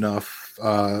talented enough.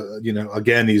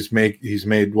 Again, he's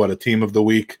made what, a team of the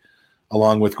week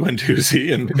along with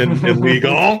Guendouzi in Ligue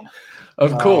 1.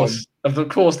 Of course,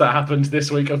 that happened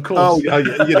this week. Of course.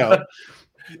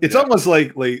 It's almost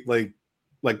like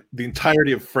the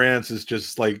entirety of France is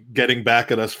just like getting back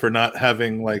at us for not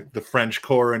having like the French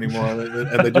core anymore,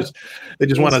 and they just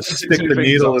want to stick the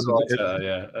needle.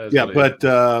 But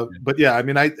I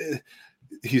mean,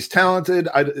 he's talented.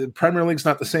 Premier League's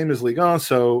not the same as Ligue 1,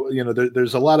 so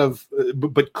there's a lot of,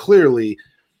 but clearly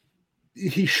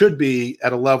he should be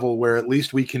at a level where at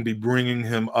least we can be bringing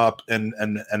him up and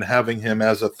having him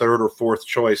as a third or fourth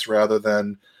choice rather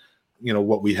than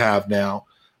what we have now,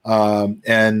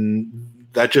 and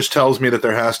that just tells me that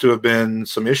there has to have been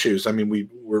some issues. I mean,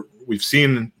 we've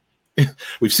seen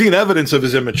evidence of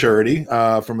his immaturity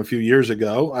from a few years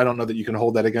ago. I don't know that you can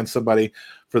hold that against somebody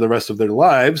for the rest of their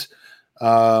lives.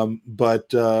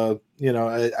 But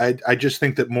I just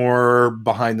think that more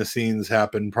behind the scenes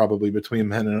happened probably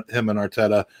between him and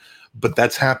Arteta, but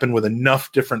that's happened with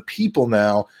enough different people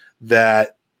now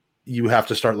that you have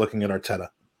to start looking at Arteta.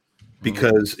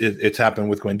 Because it's happened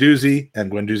with Guendouzi,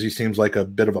 and Guendouzi seems like a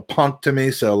bit of a punk to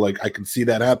me. So like I can see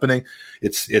that happening.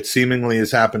 It seemingly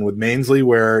has happened with Mainsley,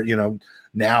 where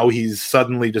now he's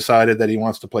suddenly decided that he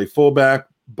wants to play fullback,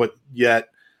 but yet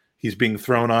he's being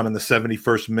thrown on in the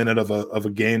 71st minute of a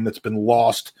game that's been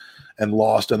lost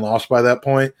by that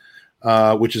point,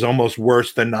 which is almost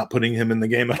worse than not putting him in the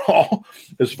game at all,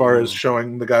 as far as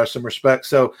showing the guy some respect.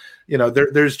 So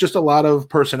there's just a lot of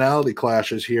personality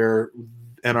clashes here.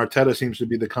 And Arteta seems to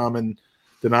be the common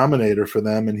denominator for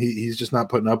them, and he's just not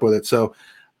putting up with it. So,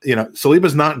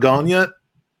 Saliba's not gone yet,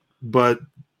 but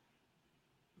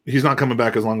he's not coming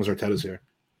back as long as Arteta's here.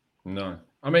 No.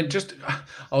 I mean,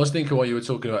 I was thinking while you were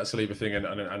talking about Saliba thing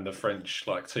and the French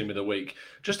team of the week,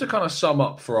 just to kind of sum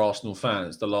up for Arsenal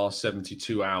fans the last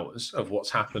 72 hours of what's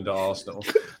happened at Arsenal.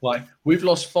 We've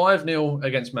lost 5-0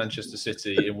 against Manchester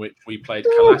City, in which we played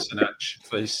Kolasinac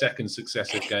for his second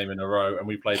successive game in a row, and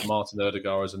we played Martin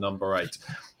Odegaard as a number 8.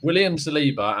 William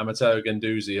Saliba and Matteo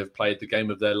Guendouzi have played the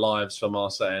game of their lives for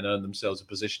Marseille and earned themselves a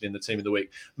position in the team of the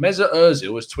week. Mesut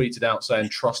Ozil has tweeted out saying,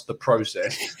 trust the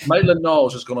process.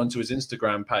 Maitland-Niles has gone onto his Instagram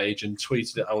Instagram page and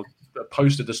tweeted it.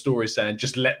 Posted a story saying,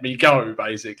 just let me go,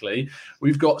 basically.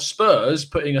 We've got Spurs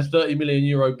putting a €30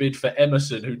 million bid for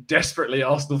Emerson, who desperately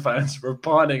Arsenal fans were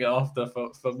pining after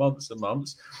for months and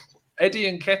months.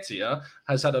 Eddie Nketiah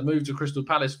has had a move to Crystal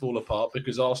Palace fall apart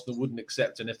because Arsenal wouldn't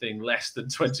accept anything less than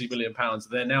 £20 million.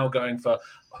 They're now going for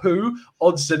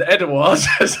Odsonne Edouard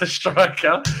as a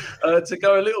striker. To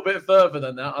go a little bit further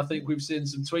than that, I think we've seen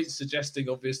some tweets suggesting,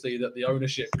 obviously, that the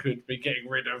ownership could be getting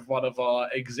rid of one of our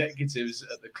executives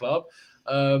at the club.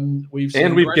 We've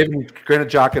given Granit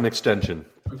Xhaka an extension.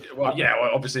 Well,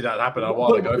 obviously that happened a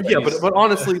while ago. But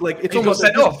honestly, like it's almost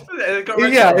sent off.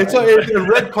 It's a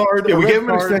red card. Yeah, we gave him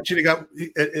an extension.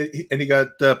 He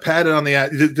got padded on the ass.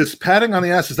 This padding on the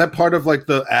ass, is that part of like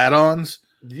the add-ons?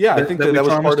 Yeah, I think that was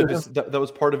part of his. That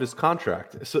was part of his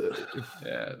contract. So,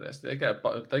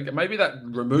 maybe that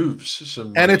removes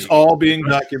some. And it's all being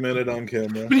documented on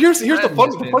camera. But here's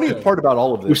the funniest part about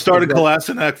all of this. We started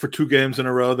Kolasinac for 2 games in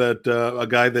a row. That a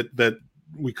guy that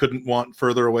we couldn't want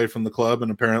further away from the club,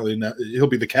 and apparently now he'll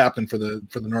be the captain for the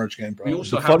Norwich game. Probably. We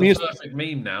also have the perfect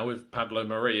meme now with Pablo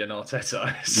Mari and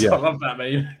Arteta. So I love that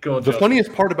meme. The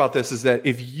funniest part about this is that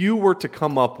if you were to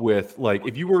come up with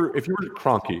if you were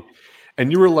Kroenke, and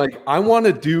you were like, I want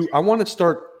to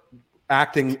start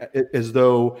acting as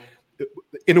though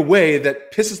in a way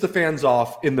that pisses the fans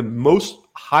off in the most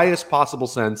highest possible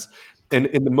sense and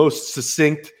in the most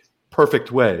succinct,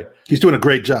 perfect way. He's doing a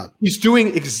great job. He's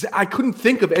doing I couldn't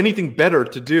think of anything better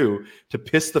to do to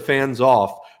piss the fans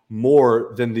off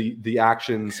more than the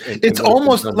actions. It's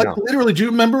almost like literally, do you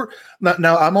remember?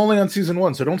 Now I'm only on season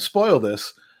 1, so don't spoil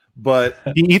this, but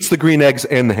he eats the green eggs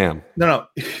and the ham. No.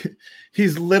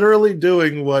 He's literally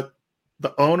doing what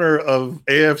the owner of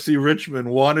AFC Richmond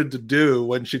wanted to do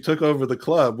when she took over the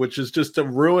club, which is just to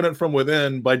ruin it from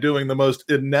within by doing the most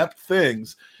inept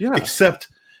things. Yeah. Except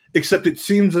it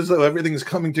seems as though everything is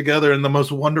coming together in the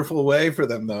most wonderful way for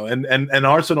them, though. And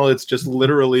Arsenal, it's just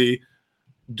literally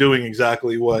doing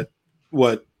exactly what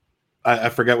I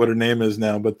forget what her name is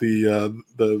now, but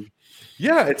the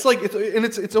yeah, it's like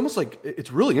it's almost like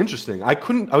it's really interesting. I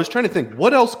was trying to think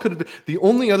what else could have been. The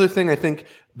only other thing I think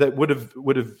that would have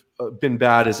been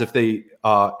bad is if they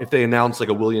announced like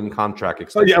a Willian contract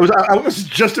extension. Oh, yeah, I was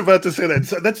just about to say that.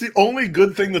 So that's the only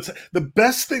good thing the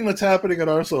best thing that's happening at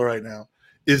Arsenal right now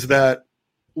is that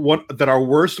our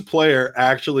worst player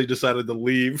actually decided to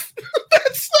leave.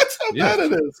 that's how bad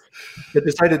it is. It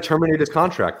decided to terminate his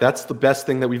contract. That's the best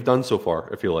thing that we've done so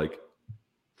far, I feel like.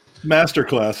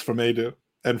 Masterclass from Edu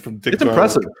and from Dick. It's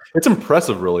impressive. It's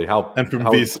impressive, really. From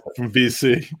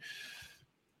VC.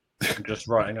 I'm just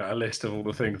writing out a list of all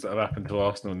the things that have happened to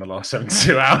Arsenal in the last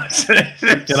 72 hours. And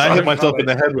I hit myself in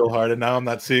the head real hard, and now I'm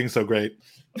not seeing so great.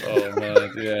 Oh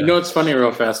man, yeah. You know what's funny,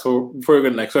 real fast? Before we go to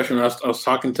the next question, I was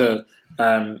talking to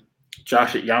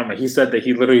Josh at Yama. He said that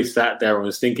he literally sat there and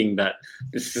was thinking that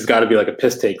this has got to be like a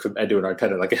piss take from Edu and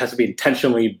Arteta. Like it has to be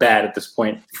intentionally bad at this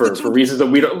point for reasons that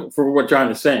we don't, for what John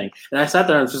is saying. And I sat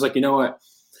there and I was just like, you know what?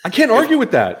 I can't argue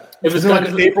with that. If it's like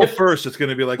April 1st, it's going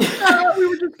to be like, we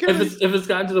were just kidding. If it's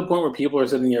gotten to the point where people are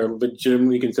sitting here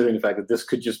legitimately considering the fact that this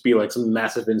could just be like some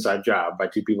massive inside job by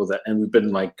 2 people and we've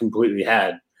been like completely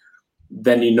had,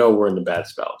 then you know we're in the bad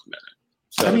spell at the minute.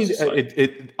 So I mean,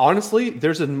 it honestly,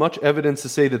 there's as much evidence to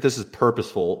say that this is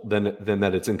purposeful than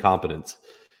that it's incompetence.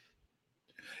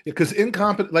 Because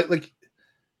incompetent, like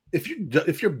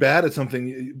if you're bad at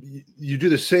something, you do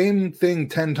the same thing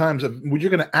 10 times. You're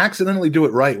going to accidentally do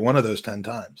it right one of those 10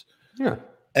 times. Yeah,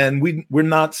 and we're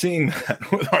not seeing that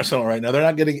with Arsenal right now. They're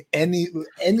not getting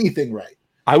anything right.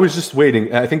 I was just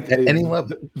waiting. I think at any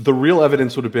level, the real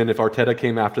evidence would have been if Arteta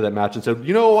came after that match and said,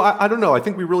 I don't know. I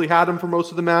think we really had him for most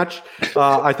of the match.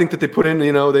 I think that they put in,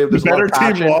 there's a lot of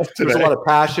passion. There's a lot of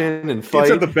passion and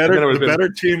fight. The better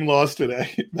team lost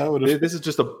today. That would have. This is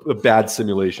just a bad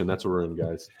simulation. That's what we're in,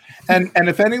 guys. And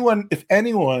if anyone,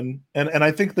 and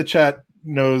I think the chat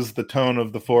knows the tone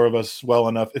of the 4 of us well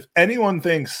enough. If anyone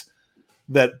thinks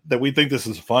that we think this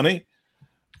is funny,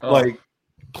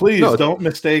 please don't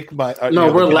mistake my.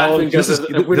 We're laughing because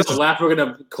we're just laughing. We're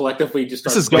going to collectively just.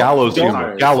 This is gallows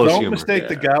humor. Don't mistake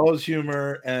the gallows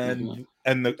humor and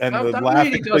the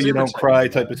laughing so you don't cry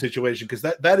type of situation, because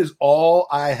that is all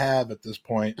I have at this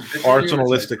point.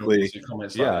 Arsenalistically,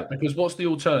 because what's the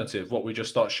alternative? What, we just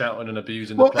start shouting and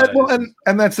abusing the players?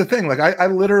 And that's the thing. Like I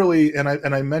literally and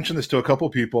I mentioned this to a couple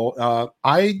people.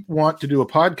 I want to do a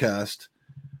podcast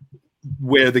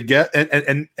where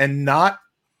and not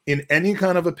in any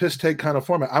kind of a piss take kind of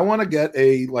format. I want to get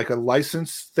a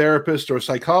licensed therapist or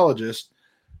psychologist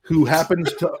who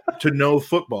happens to know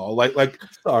football. Like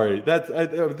sorry,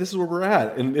 this is where we're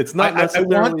at, and it's not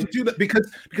necessarily. I want to do that because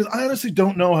I honestly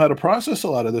don't know how to process a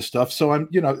lot of this stuff. So I'm,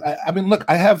 I mean, look,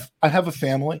 I have a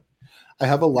family, I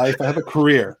have a life, I have a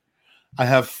career, I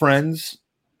have friends.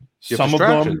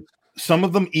 Some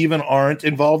of them even aren't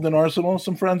involved in Arsenal.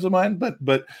 Some friends of mine,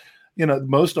 but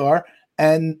most are,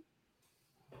 and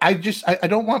I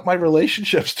don't want my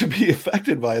relationships to be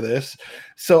affected by this.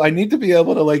 So I need to be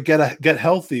able to get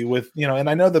healthy with, and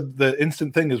I know the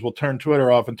instant thing is we'll turn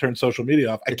Twitter off and turn social media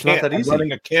off. It's not that easy. I'm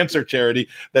running a cancer charity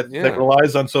that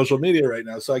relies on social media right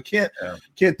now. So I can't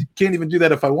even do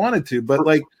that if I wanted to, but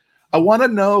I want to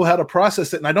know how to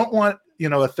process it. And I don't want,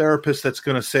 a therapist that's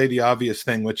going to say the obvious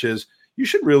thing, which is you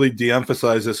should really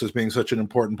de-emphasize this as being such an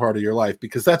important part of your life,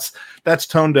 because that's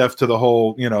tone deaf to the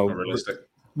whole, realistic.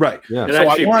 Right. Yeah. So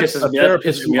I want a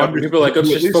therapist who people are like, it's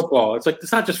just football. It's like,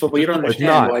 it's not just football. You don't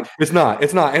understand. It's not.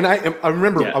 And I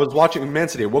remember I was watching Man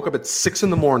City. I woke up at 6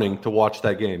 a.m. to watch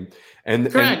that game. And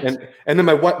then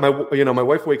my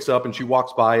wife wakes up and she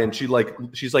walks by and she's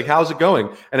like, how's it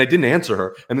going? And I didn't answer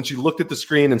her. And then she looked at the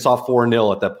screen and saw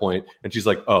 4-0 at that point. And she's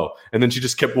like, oh. And then she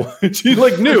just kept she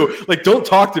knew, don't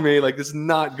talk to me. This is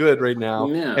not good right now.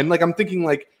 Yeah. And I'm thinking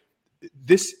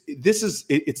this is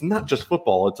it's not just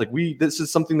football. It's this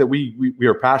is something that we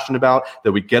are passionate about,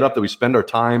 that we get up, that we spend our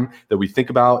time, that we think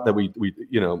about, that we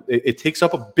it takes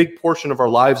up a big portion of our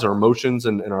lives, our emotions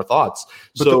and our thoughts.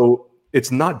 But it's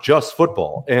not just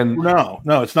football. And no,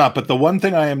 it's not. But the one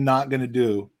thing I am not going to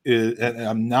do is, and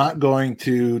I'm not going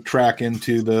to track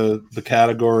into the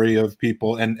category of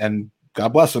people, and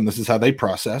God bless them, this is how they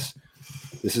process.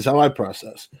 This is how I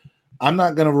process. I'm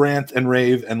not going to rant and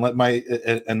rave and let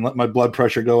my blood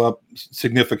pressure go up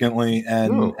significantly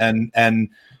and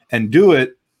do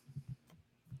it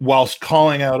whilst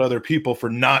calling out other people for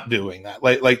not doing that.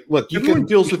 Look, everyone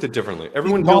deals with it differently.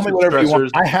 Everyone deals with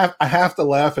stressors. I have to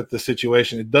laugh at the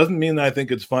situation. It doesn't mean that I think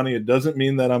it's funny. It doesn't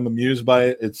mean that I'm amused by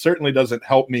it. It certainly doesn't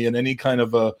help me in any kind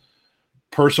of a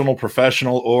personal,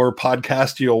 professional, or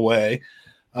podcastial way.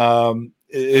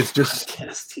 It's just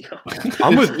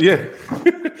I'm with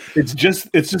it's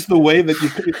just the way that you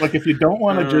if you don't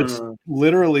want to just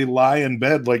literally lie in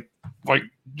bed like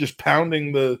just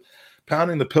pounding the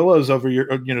pillows over your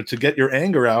to get your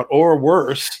anger out, or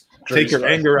worse, take your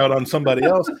anger out on somebody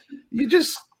else. You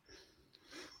just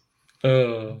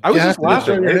I was just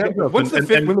laughing. When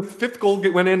the fifth goal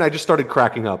went in, I just started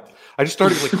cracking up. I just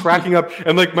started cracking up,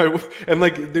 and my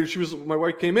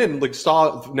wife came in,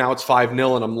 saw now it's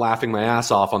 5-0, and I'm laughing my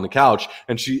ass off on the couch,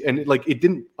 and it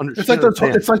didn't understand.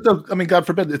 I mean, God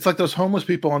forbid, it's like those homeless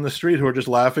people on the street who are just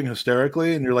laughing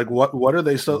hysterically, and you're like, what are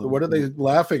they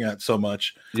laughing at so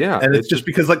much? Yeah, and it's just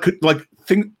because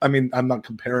I mean, I'm not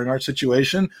comparing our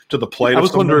situation to the plight. I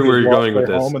was wondering where you're going with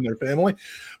this. Home and their family,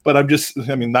 but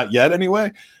not yet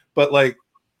anyway. But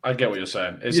I get what you're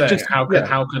saying. It's saying how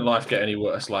can life get any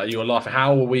worse? You're laughing.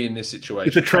 How are we in this situation?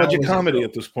 It's a tragic comedy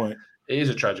at this point. It is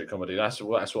a tragic comedy. That's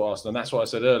what Arsenal, and that's what I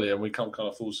said earlier. And we come kind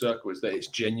of full circle. Is that it's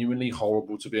genuinely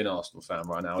horrible to be an Arsenal fan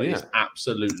right now. It is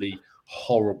absolutely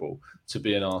horrible to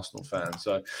be an Arsenal fan.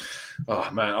 So,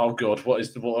 oh man, oh god, what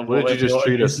did you just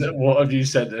tweet us? What have you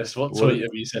sent us? What tweet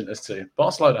have you sent us to?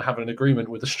 Barcelona have an agreement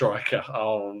with the striker.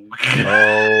 Oh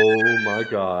my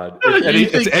god!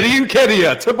 It's Eddie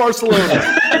Nketiah to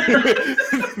Barcelona.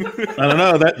 I don't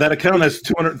know, that account has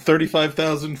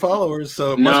 235,000 followers.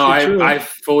 So I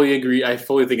fully agree. I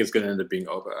fully think it's going to end up being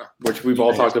Oba, which we've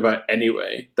all talked about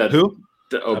anyway. Who?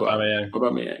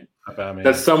 Aubameyang.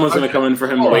 That someone's going to come in for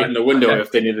him late in the window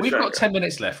if they need a We've striker. got 10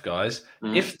 minutes left, guys.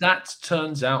 If that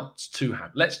turns out to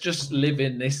happen, let's just live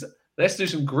in this. Let's do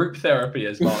some group therapy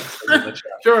as Mark said in the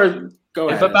chat. Sure, go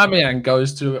ahead. If Aubameyang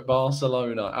goes to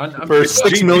Barcelona for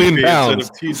 £6 million,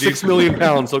 £6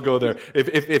 million, he'll go there.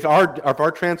 If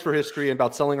our transfer history and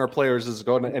about selling our players is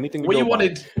going to anything, we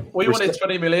wanted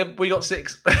 20 million. We got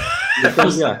 6.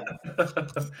 Yeah.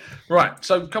 Right.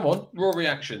 So come on, raw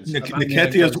reactions.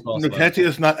 Nketiah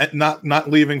is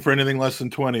not leaving for anything less than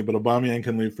 20, but Aubameyang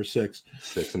can leave for 6,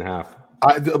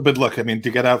 6.5. But look, I mean, to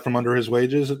get out from under his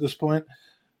wages at this point.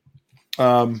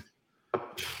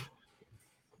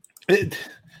 It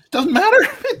doesn't matter.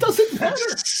 It doesn't matter.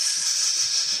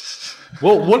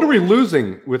 Well, what are we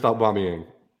losing with Aubameyang?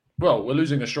 Well, we're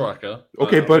losing a striker.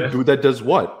 Okay, but that does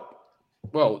what?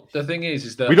 Well, the thing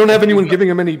is that we don't have anyone giving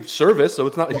him any service, so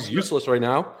it's not. He's useless right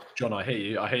now. John, I hear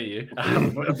you.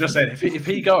 I'm just saying, if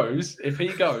he goes,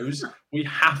 we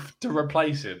have to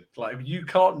replace him. You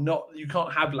can't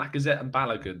have Lacazette and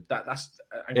Balogun. That's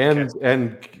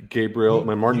and Gabriel,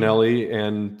 my Martinelli,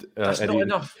 and that's Eddie. Not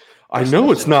enough. I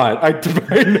know it's not. I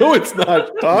know it's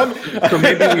not, Tom. So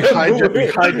maybe we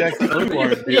hijack the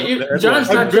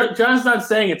John's not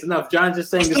saying it's enough. John's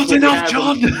just saying it's not enough,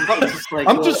 John.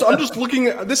 I'm just looking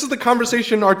at this is the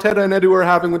conversation Arteta and Edu are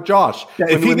having with Josh. Yeah,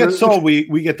 if he gets sold,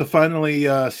 we get to finally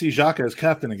see Xhaka as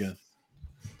captain again.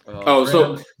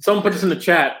 So someone put this in the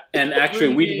chat, and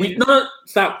actually, we no,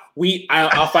 stop.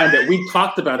 I'll find it. We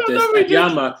talked about this at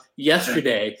Yama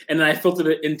yesterday, and then I filtered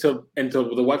it into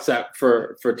the WhatsApp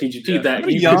for TGT. Yeah.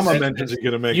 That Yama mentions you're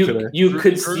going to make today. You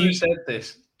could see said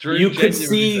this. You could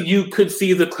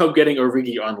see the club getting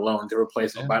Origi on loan to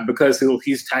replace Aubameyang because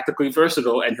he's tactically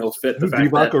versatile and he'll fit the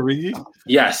fact that Origi.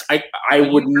 Yes, I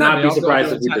would not be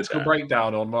surprised if we did that.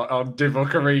 Breakdown on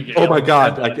Divock Origi. Oh my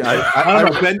God!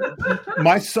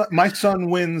 My son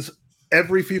wins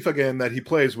every FIFA game that he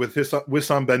plays with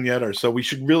Wissam Ben Yedder. So we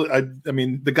should really. I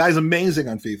mean, the guy's amazing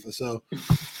on FIFA. So.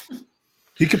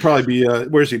 He could probably be.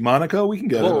 Where's he? Monaco? We can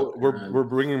get him. We're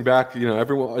bringing back.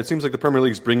 Everyone. It seems like the Premier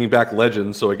League's bringing back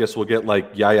legends. So I guess we'll get like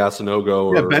Yaya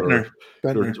Sanogo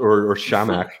or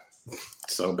Shamak.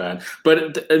 So bad.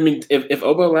 But I mean, if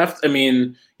Obo left, I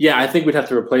mean, yeah, I think we'd have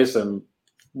to replace him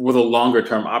with a longer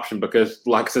term option because,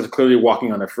 like I said, clearly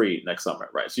walking on a free next summer,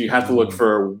 right? So you have to look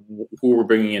for who we're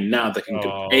bringing in now that can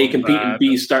A, compete, and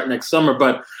B, start next summer.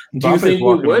 But do you think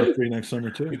we would? Free next summer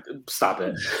too. Stop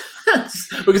it.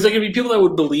 Because there can be people that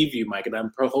would believe you, Mike, and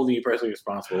I'm holding you personally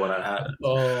responsible when that happens.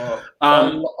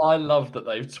 I love that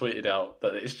they've tweeted out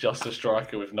that it's just a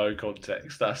striker with no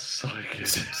context. That's so good.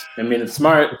 I mean, it's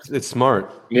smart. It's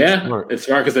smart. Yeah, it's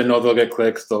smart because they know they'll get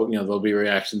clicks. There'll be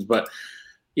reactions, but.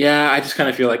 Yeah, I just kind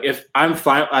of feel like if I'm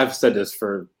fine, I've said this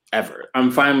forever.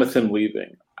 I'm fine with him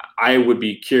leaving. I would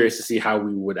be curious to see how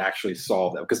we would actually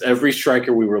solve that because every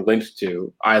striker we were linked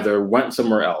to either went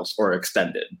somewhere else or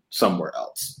extended somewhere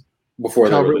else before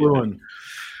they were leaving.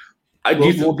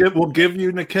 We'll give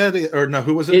you Nketiah or no?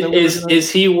 Who was it?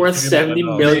 Is he worth 70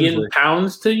 million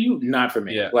pounds to you? Not for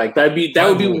me. Yeah. Like that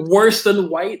would be worse than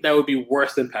White. That would be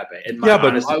worse than Pepe.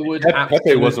 But I would.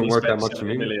 Pepe wasn't worth that much to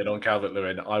me. Million on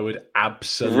Calvert-Lewin. I would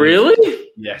absolutely. Really?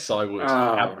 Yes, I would.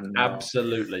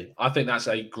 Absolutely. I think that's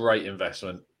a great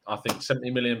investment. I think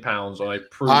 70 million pounds on a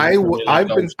proven like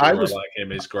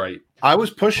him is great. I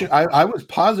was pushing. I was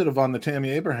positive on the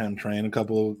Tammy Abraham train a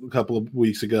couple of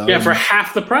weeks ago. Yeah, for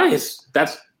half the price.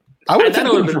 I would have paid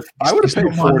 44.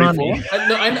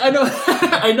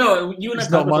 I know. You and I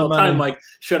talk all the time. Like,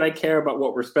 should I care about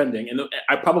what we're spending? And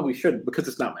I probably should because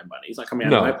it's not my money. It's not coming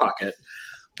out of my pocket.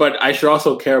 But I should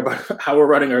also care about how we're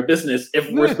running our business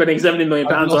if we're spending 70 million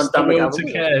pounds on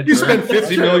Dominic. You spent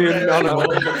 50 million on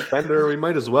a defender. We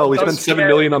might as well. We spent 7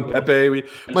 million on Pepe. We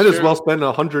might as well spend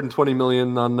 120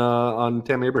 million on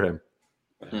Tam Abraham.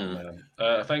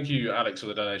 Thank you, Alex, for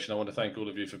the donation. I want to thank all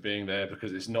of you for being there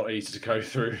because it's not easy to go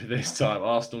through this time.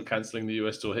 Arsenal cancelling the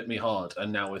US tour hit me hard, and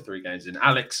now we're 3 games in.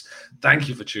 Alex, thank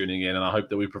you for tuning in, and I hope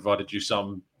that we provided you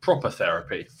some proper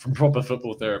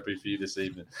football therapy for you this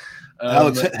evening.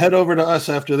 Alex, head over to us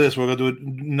after this. We're going to do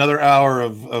another hour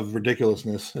of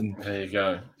ridiculousness. And there you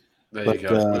go. We've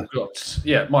got,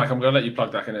 Mike, I'm going to let you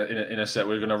plug back in a sec.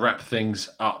 We're going to wrap things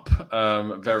up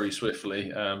very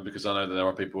swiftly because I know that there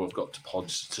are people who have got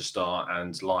pods to start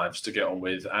and lives to get on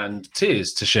with and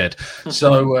tears to shed.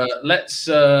 So let's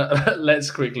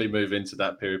quickly move into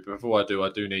that period. But before I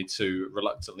do need to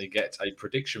reluctantly get a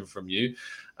prediction from you.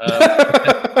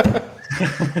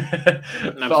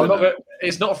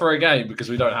 It's not for a game because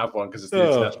we don't have one because it's the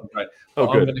international break.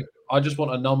 I just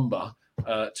want a number.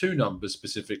 2 numbers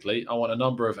specifically. I want a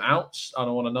number of outs and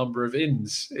I want a number of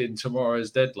ins in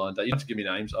tomorrow's deadline day. You don't have to give me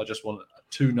names. I just want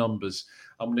 2 numbers.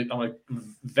 I'm gonna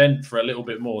vent for a little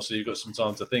bit more so you've got some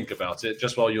time to think about it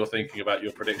just while you're thinking about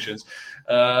your predictions.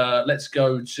 Let's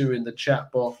go to in the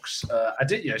chat box.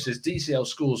 Aditya says DCL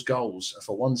scores goals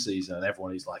for 1 season and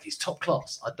everyone is like, he's top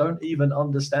class. I don't even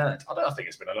understand. I think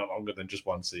it's been a lot longer than just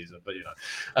 1 season, but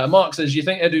Mark says, you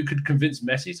think Edu could convince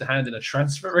Messi to hand in a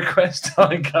transfer request?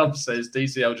 Cub says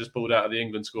DCL just pulled out of the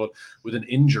England squad with an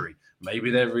injury.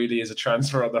 Maybe there really is a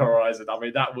transfer on the horizon. I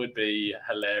mean, that would be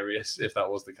hilarious if that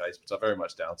was the case, but I very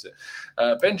much doubt it.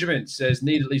 Benjamin says,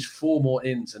 need at least 4 more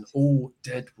ins and all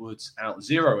Deadwoods out.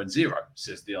 0 and 0,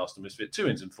 says the Arsenal Misfit. 2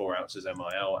 ins and 4 outs, says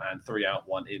MIL, and 3 out,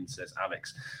 1 in, says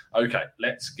Alex. Okay,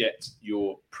 let's get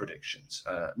your predictions.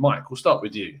 Mike, we'll start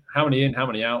with you. How many in, how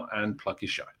many out, and plug your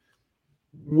show?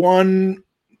 1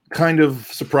 kind of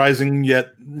surprising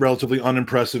yet relatively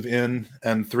unimpressive in,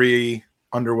 and 3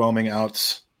 underwhelming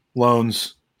outs.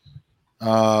 Loans.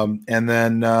 And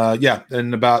then,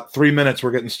 in about 3 minutes,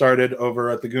 we're getting started over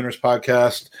at the Gooners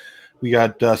podcast. We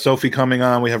got Sophie coming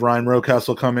on. We have Ryan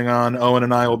Rocastle coming on. Owen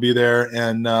and I will be there.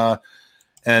 And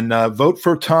And vote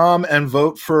for Tom and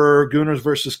vote for Gooners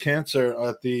versus Cancer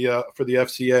at the for the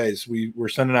FCAs. We're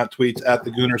sending out tweets at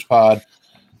the Gooners Pod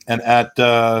and at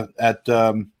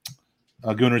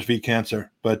Gooners v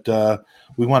Cancer. But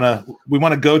we want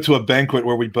to go to a banquet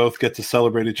where we both get to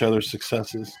celebrate each other's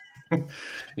successes.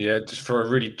 Yeah, just for a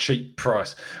really cheap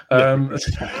price.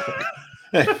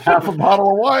 Half a bottle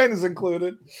of wine is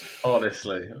included.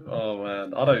 Honestly, oh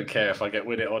man, I don't care if I get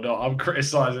with it or not. I'm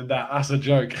criticizing that. That's a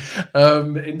joke.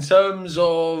 In terms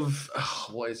of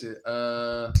what is it?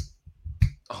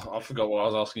 I forgot what I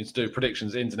was asking you to do.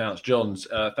 Predictions, ins and outs. Johns,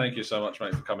 thank you so much,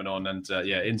 mate, for coming on. And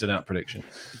ins and out prediction.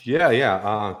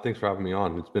 Yeah. Thanks for having me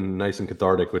on. It's been nice and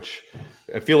cathartic, which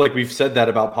I feel like we've said that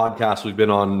about podcasts we've been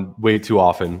on way too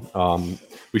often.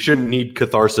 We shouldn't need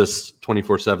catharsis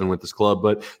 24/7 with this club,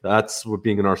 but that's what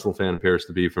being an Arsenal fan appears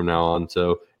to be from now on.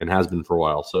 So, and has been for a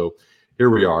while. So here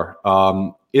we are.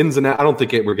 Ins and outs. I don't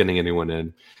think we're getting anyone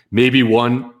in. Maybe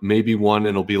one, and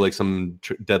it'll be like some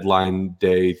deadline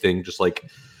day thing, just like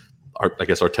I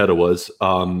guess Arteta was,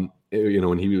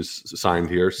 when he was signed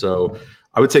here. So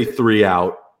I would say 3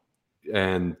 out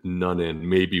and none in,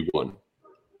 maybe one.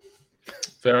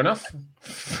 Fair enough.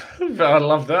 I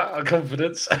love that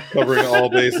confidence, covering all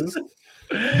bases.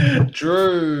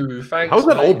 Drew, thanks. How's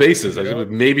that all bases?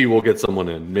 Maybe we'll get someone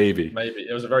in. Maybe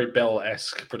it was a very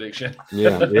Bell-esque prediction.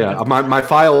 Yeah. My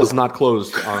file is not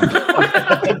closed.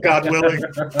 God willing.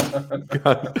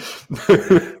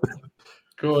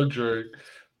 Go on, Drew.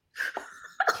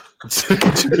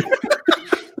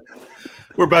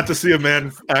 We're about to see a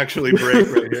man actually break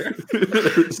right here.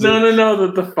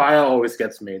 No. The file always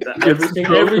gets me.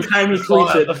 Every time he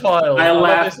tweets it, I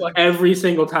laugh every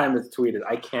single time it's tweeted.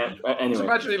 I can't. Anyway, it's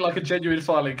imagining like a genuine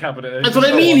filing cabinet. That's what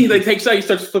I mean. He takes out. He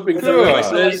starts flipping through.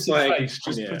 It's like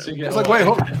wait,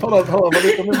 hold on. Let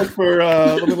me look for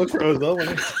Ozil.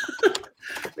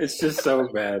 It's just so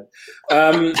bad.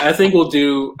 I think we'll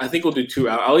do 2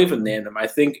 out. I'll even name them. I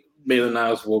think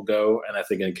Maitland-Niles will go, and I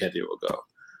think Nketiah will go.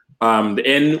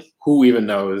 In who even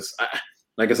knows?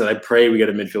 Like I said, I pray we get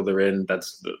a midfielder in.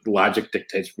 That's the logic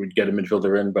dictates we get a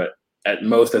midfielder in, but at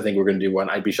most, I think we're going to do 1.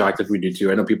 I'd be shocked if we do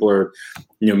 2. I know people are,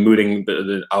 mooting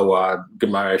the Aouar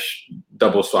Guimaraes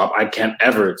double swap. I can't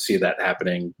ever see that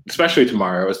happening, especially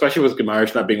tomorrow. Especially with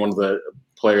Guimaraes not being one of the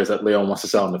players that Leon wants to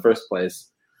sell in the first place.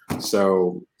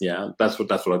 So yeah, that's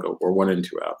what I'll go. We're 1 and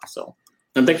 2 out. So,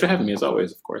 and thanks for having me as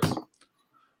always, of course.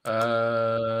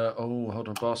 Hold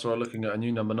on. Barca are looking at a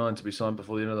new number 9 to be signed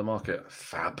before the end of the market.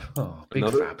 Fab. Oh, big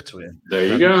Fab twin. There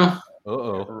you go.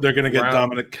 They're going to get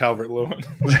Dominic Calvert-Lewin.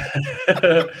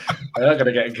 They're not going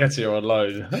to get Nketiah on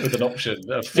loan with an option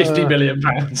of £50 million.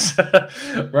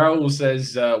 Raul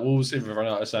says, Wolves in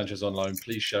Renato Sanchez on loan.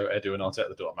 Please show Edu and Arteta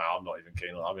the door. Man, I'm not even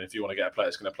keen on it. I mean, if you want to get a player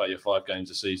that's going to play your 5 games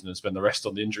a season and spend the rest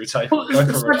on the injury table. Well,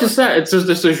 it's not just that. It's just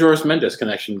the Joris Mendes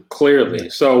connection,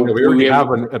 clearly. So we already have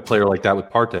a player like that with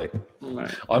Partey.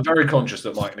 Right. I'm very conscious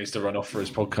that Mike needs to run off for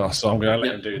his podcast, so I'm going to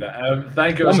let him do that.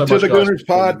 Thank you so much, to the Gooners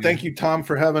Pod. Thank you, Tom,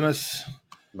 for having us.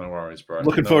 No worries, bro.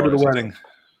 Looking forward to the wedding.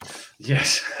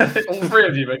 Yes, all 3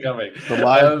 of you are coming. The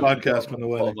live podcast from the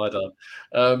wedding.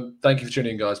 Thank you for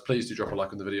tuning in, guys. Please do drop a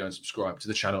like on the video and subscribe to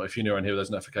the channel if you're new around here with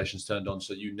those notifications turned on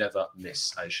so you never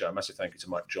miss a show. Massive thank you to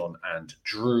Mike, John, and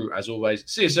Drew, as always.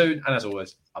 See you soon, and as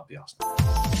always, up the Arsenal.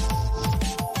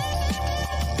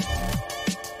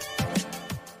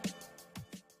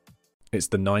 It's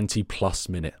the 90-plus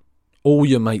minute. All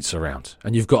your mates around,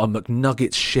 and you've got a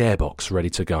McNuggets share box ready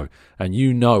to go, and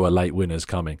you know a late winner's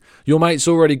coming. Your mate's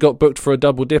already got booked for a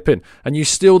double dipping, and you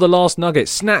steal the last nugget,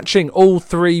 snatching all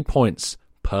 3 points.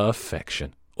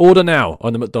 Perfection. Order now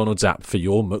on the McDonald's app for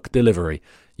your McDelivery.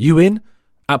 You in?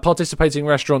 At participating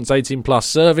restaurants 18+,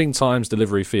 serving times,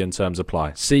 delivery fee and terms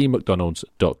apply. See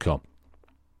mcdonalds.com.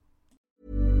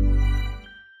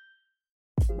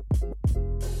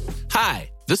 Hi.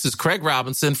 This is Craig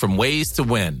Robinson from Ways to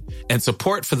Win, and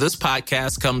support for this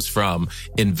podcast comes from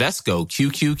Invesco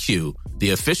QQQ, the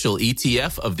official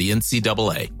ETF of the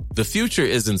NCAA. The future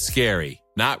isn't scary.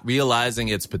 Not realizing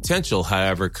its potential,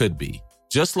 however, could be.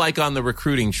 Just like on the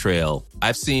recruiting trail,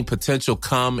 I've seen potential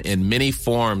come in many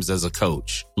forms as a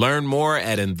coach. Learn more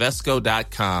at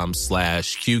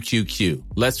Invesco.com/QQQ.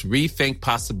 Let's rethink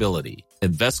possibility.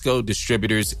 Invesco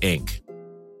Distributors, Inc.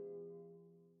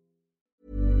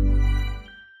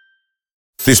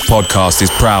 This podcast is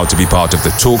proud to be part of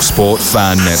the TalkSport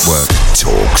Fan Network.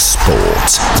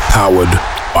 TalkSport. Powered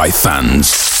by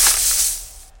fans.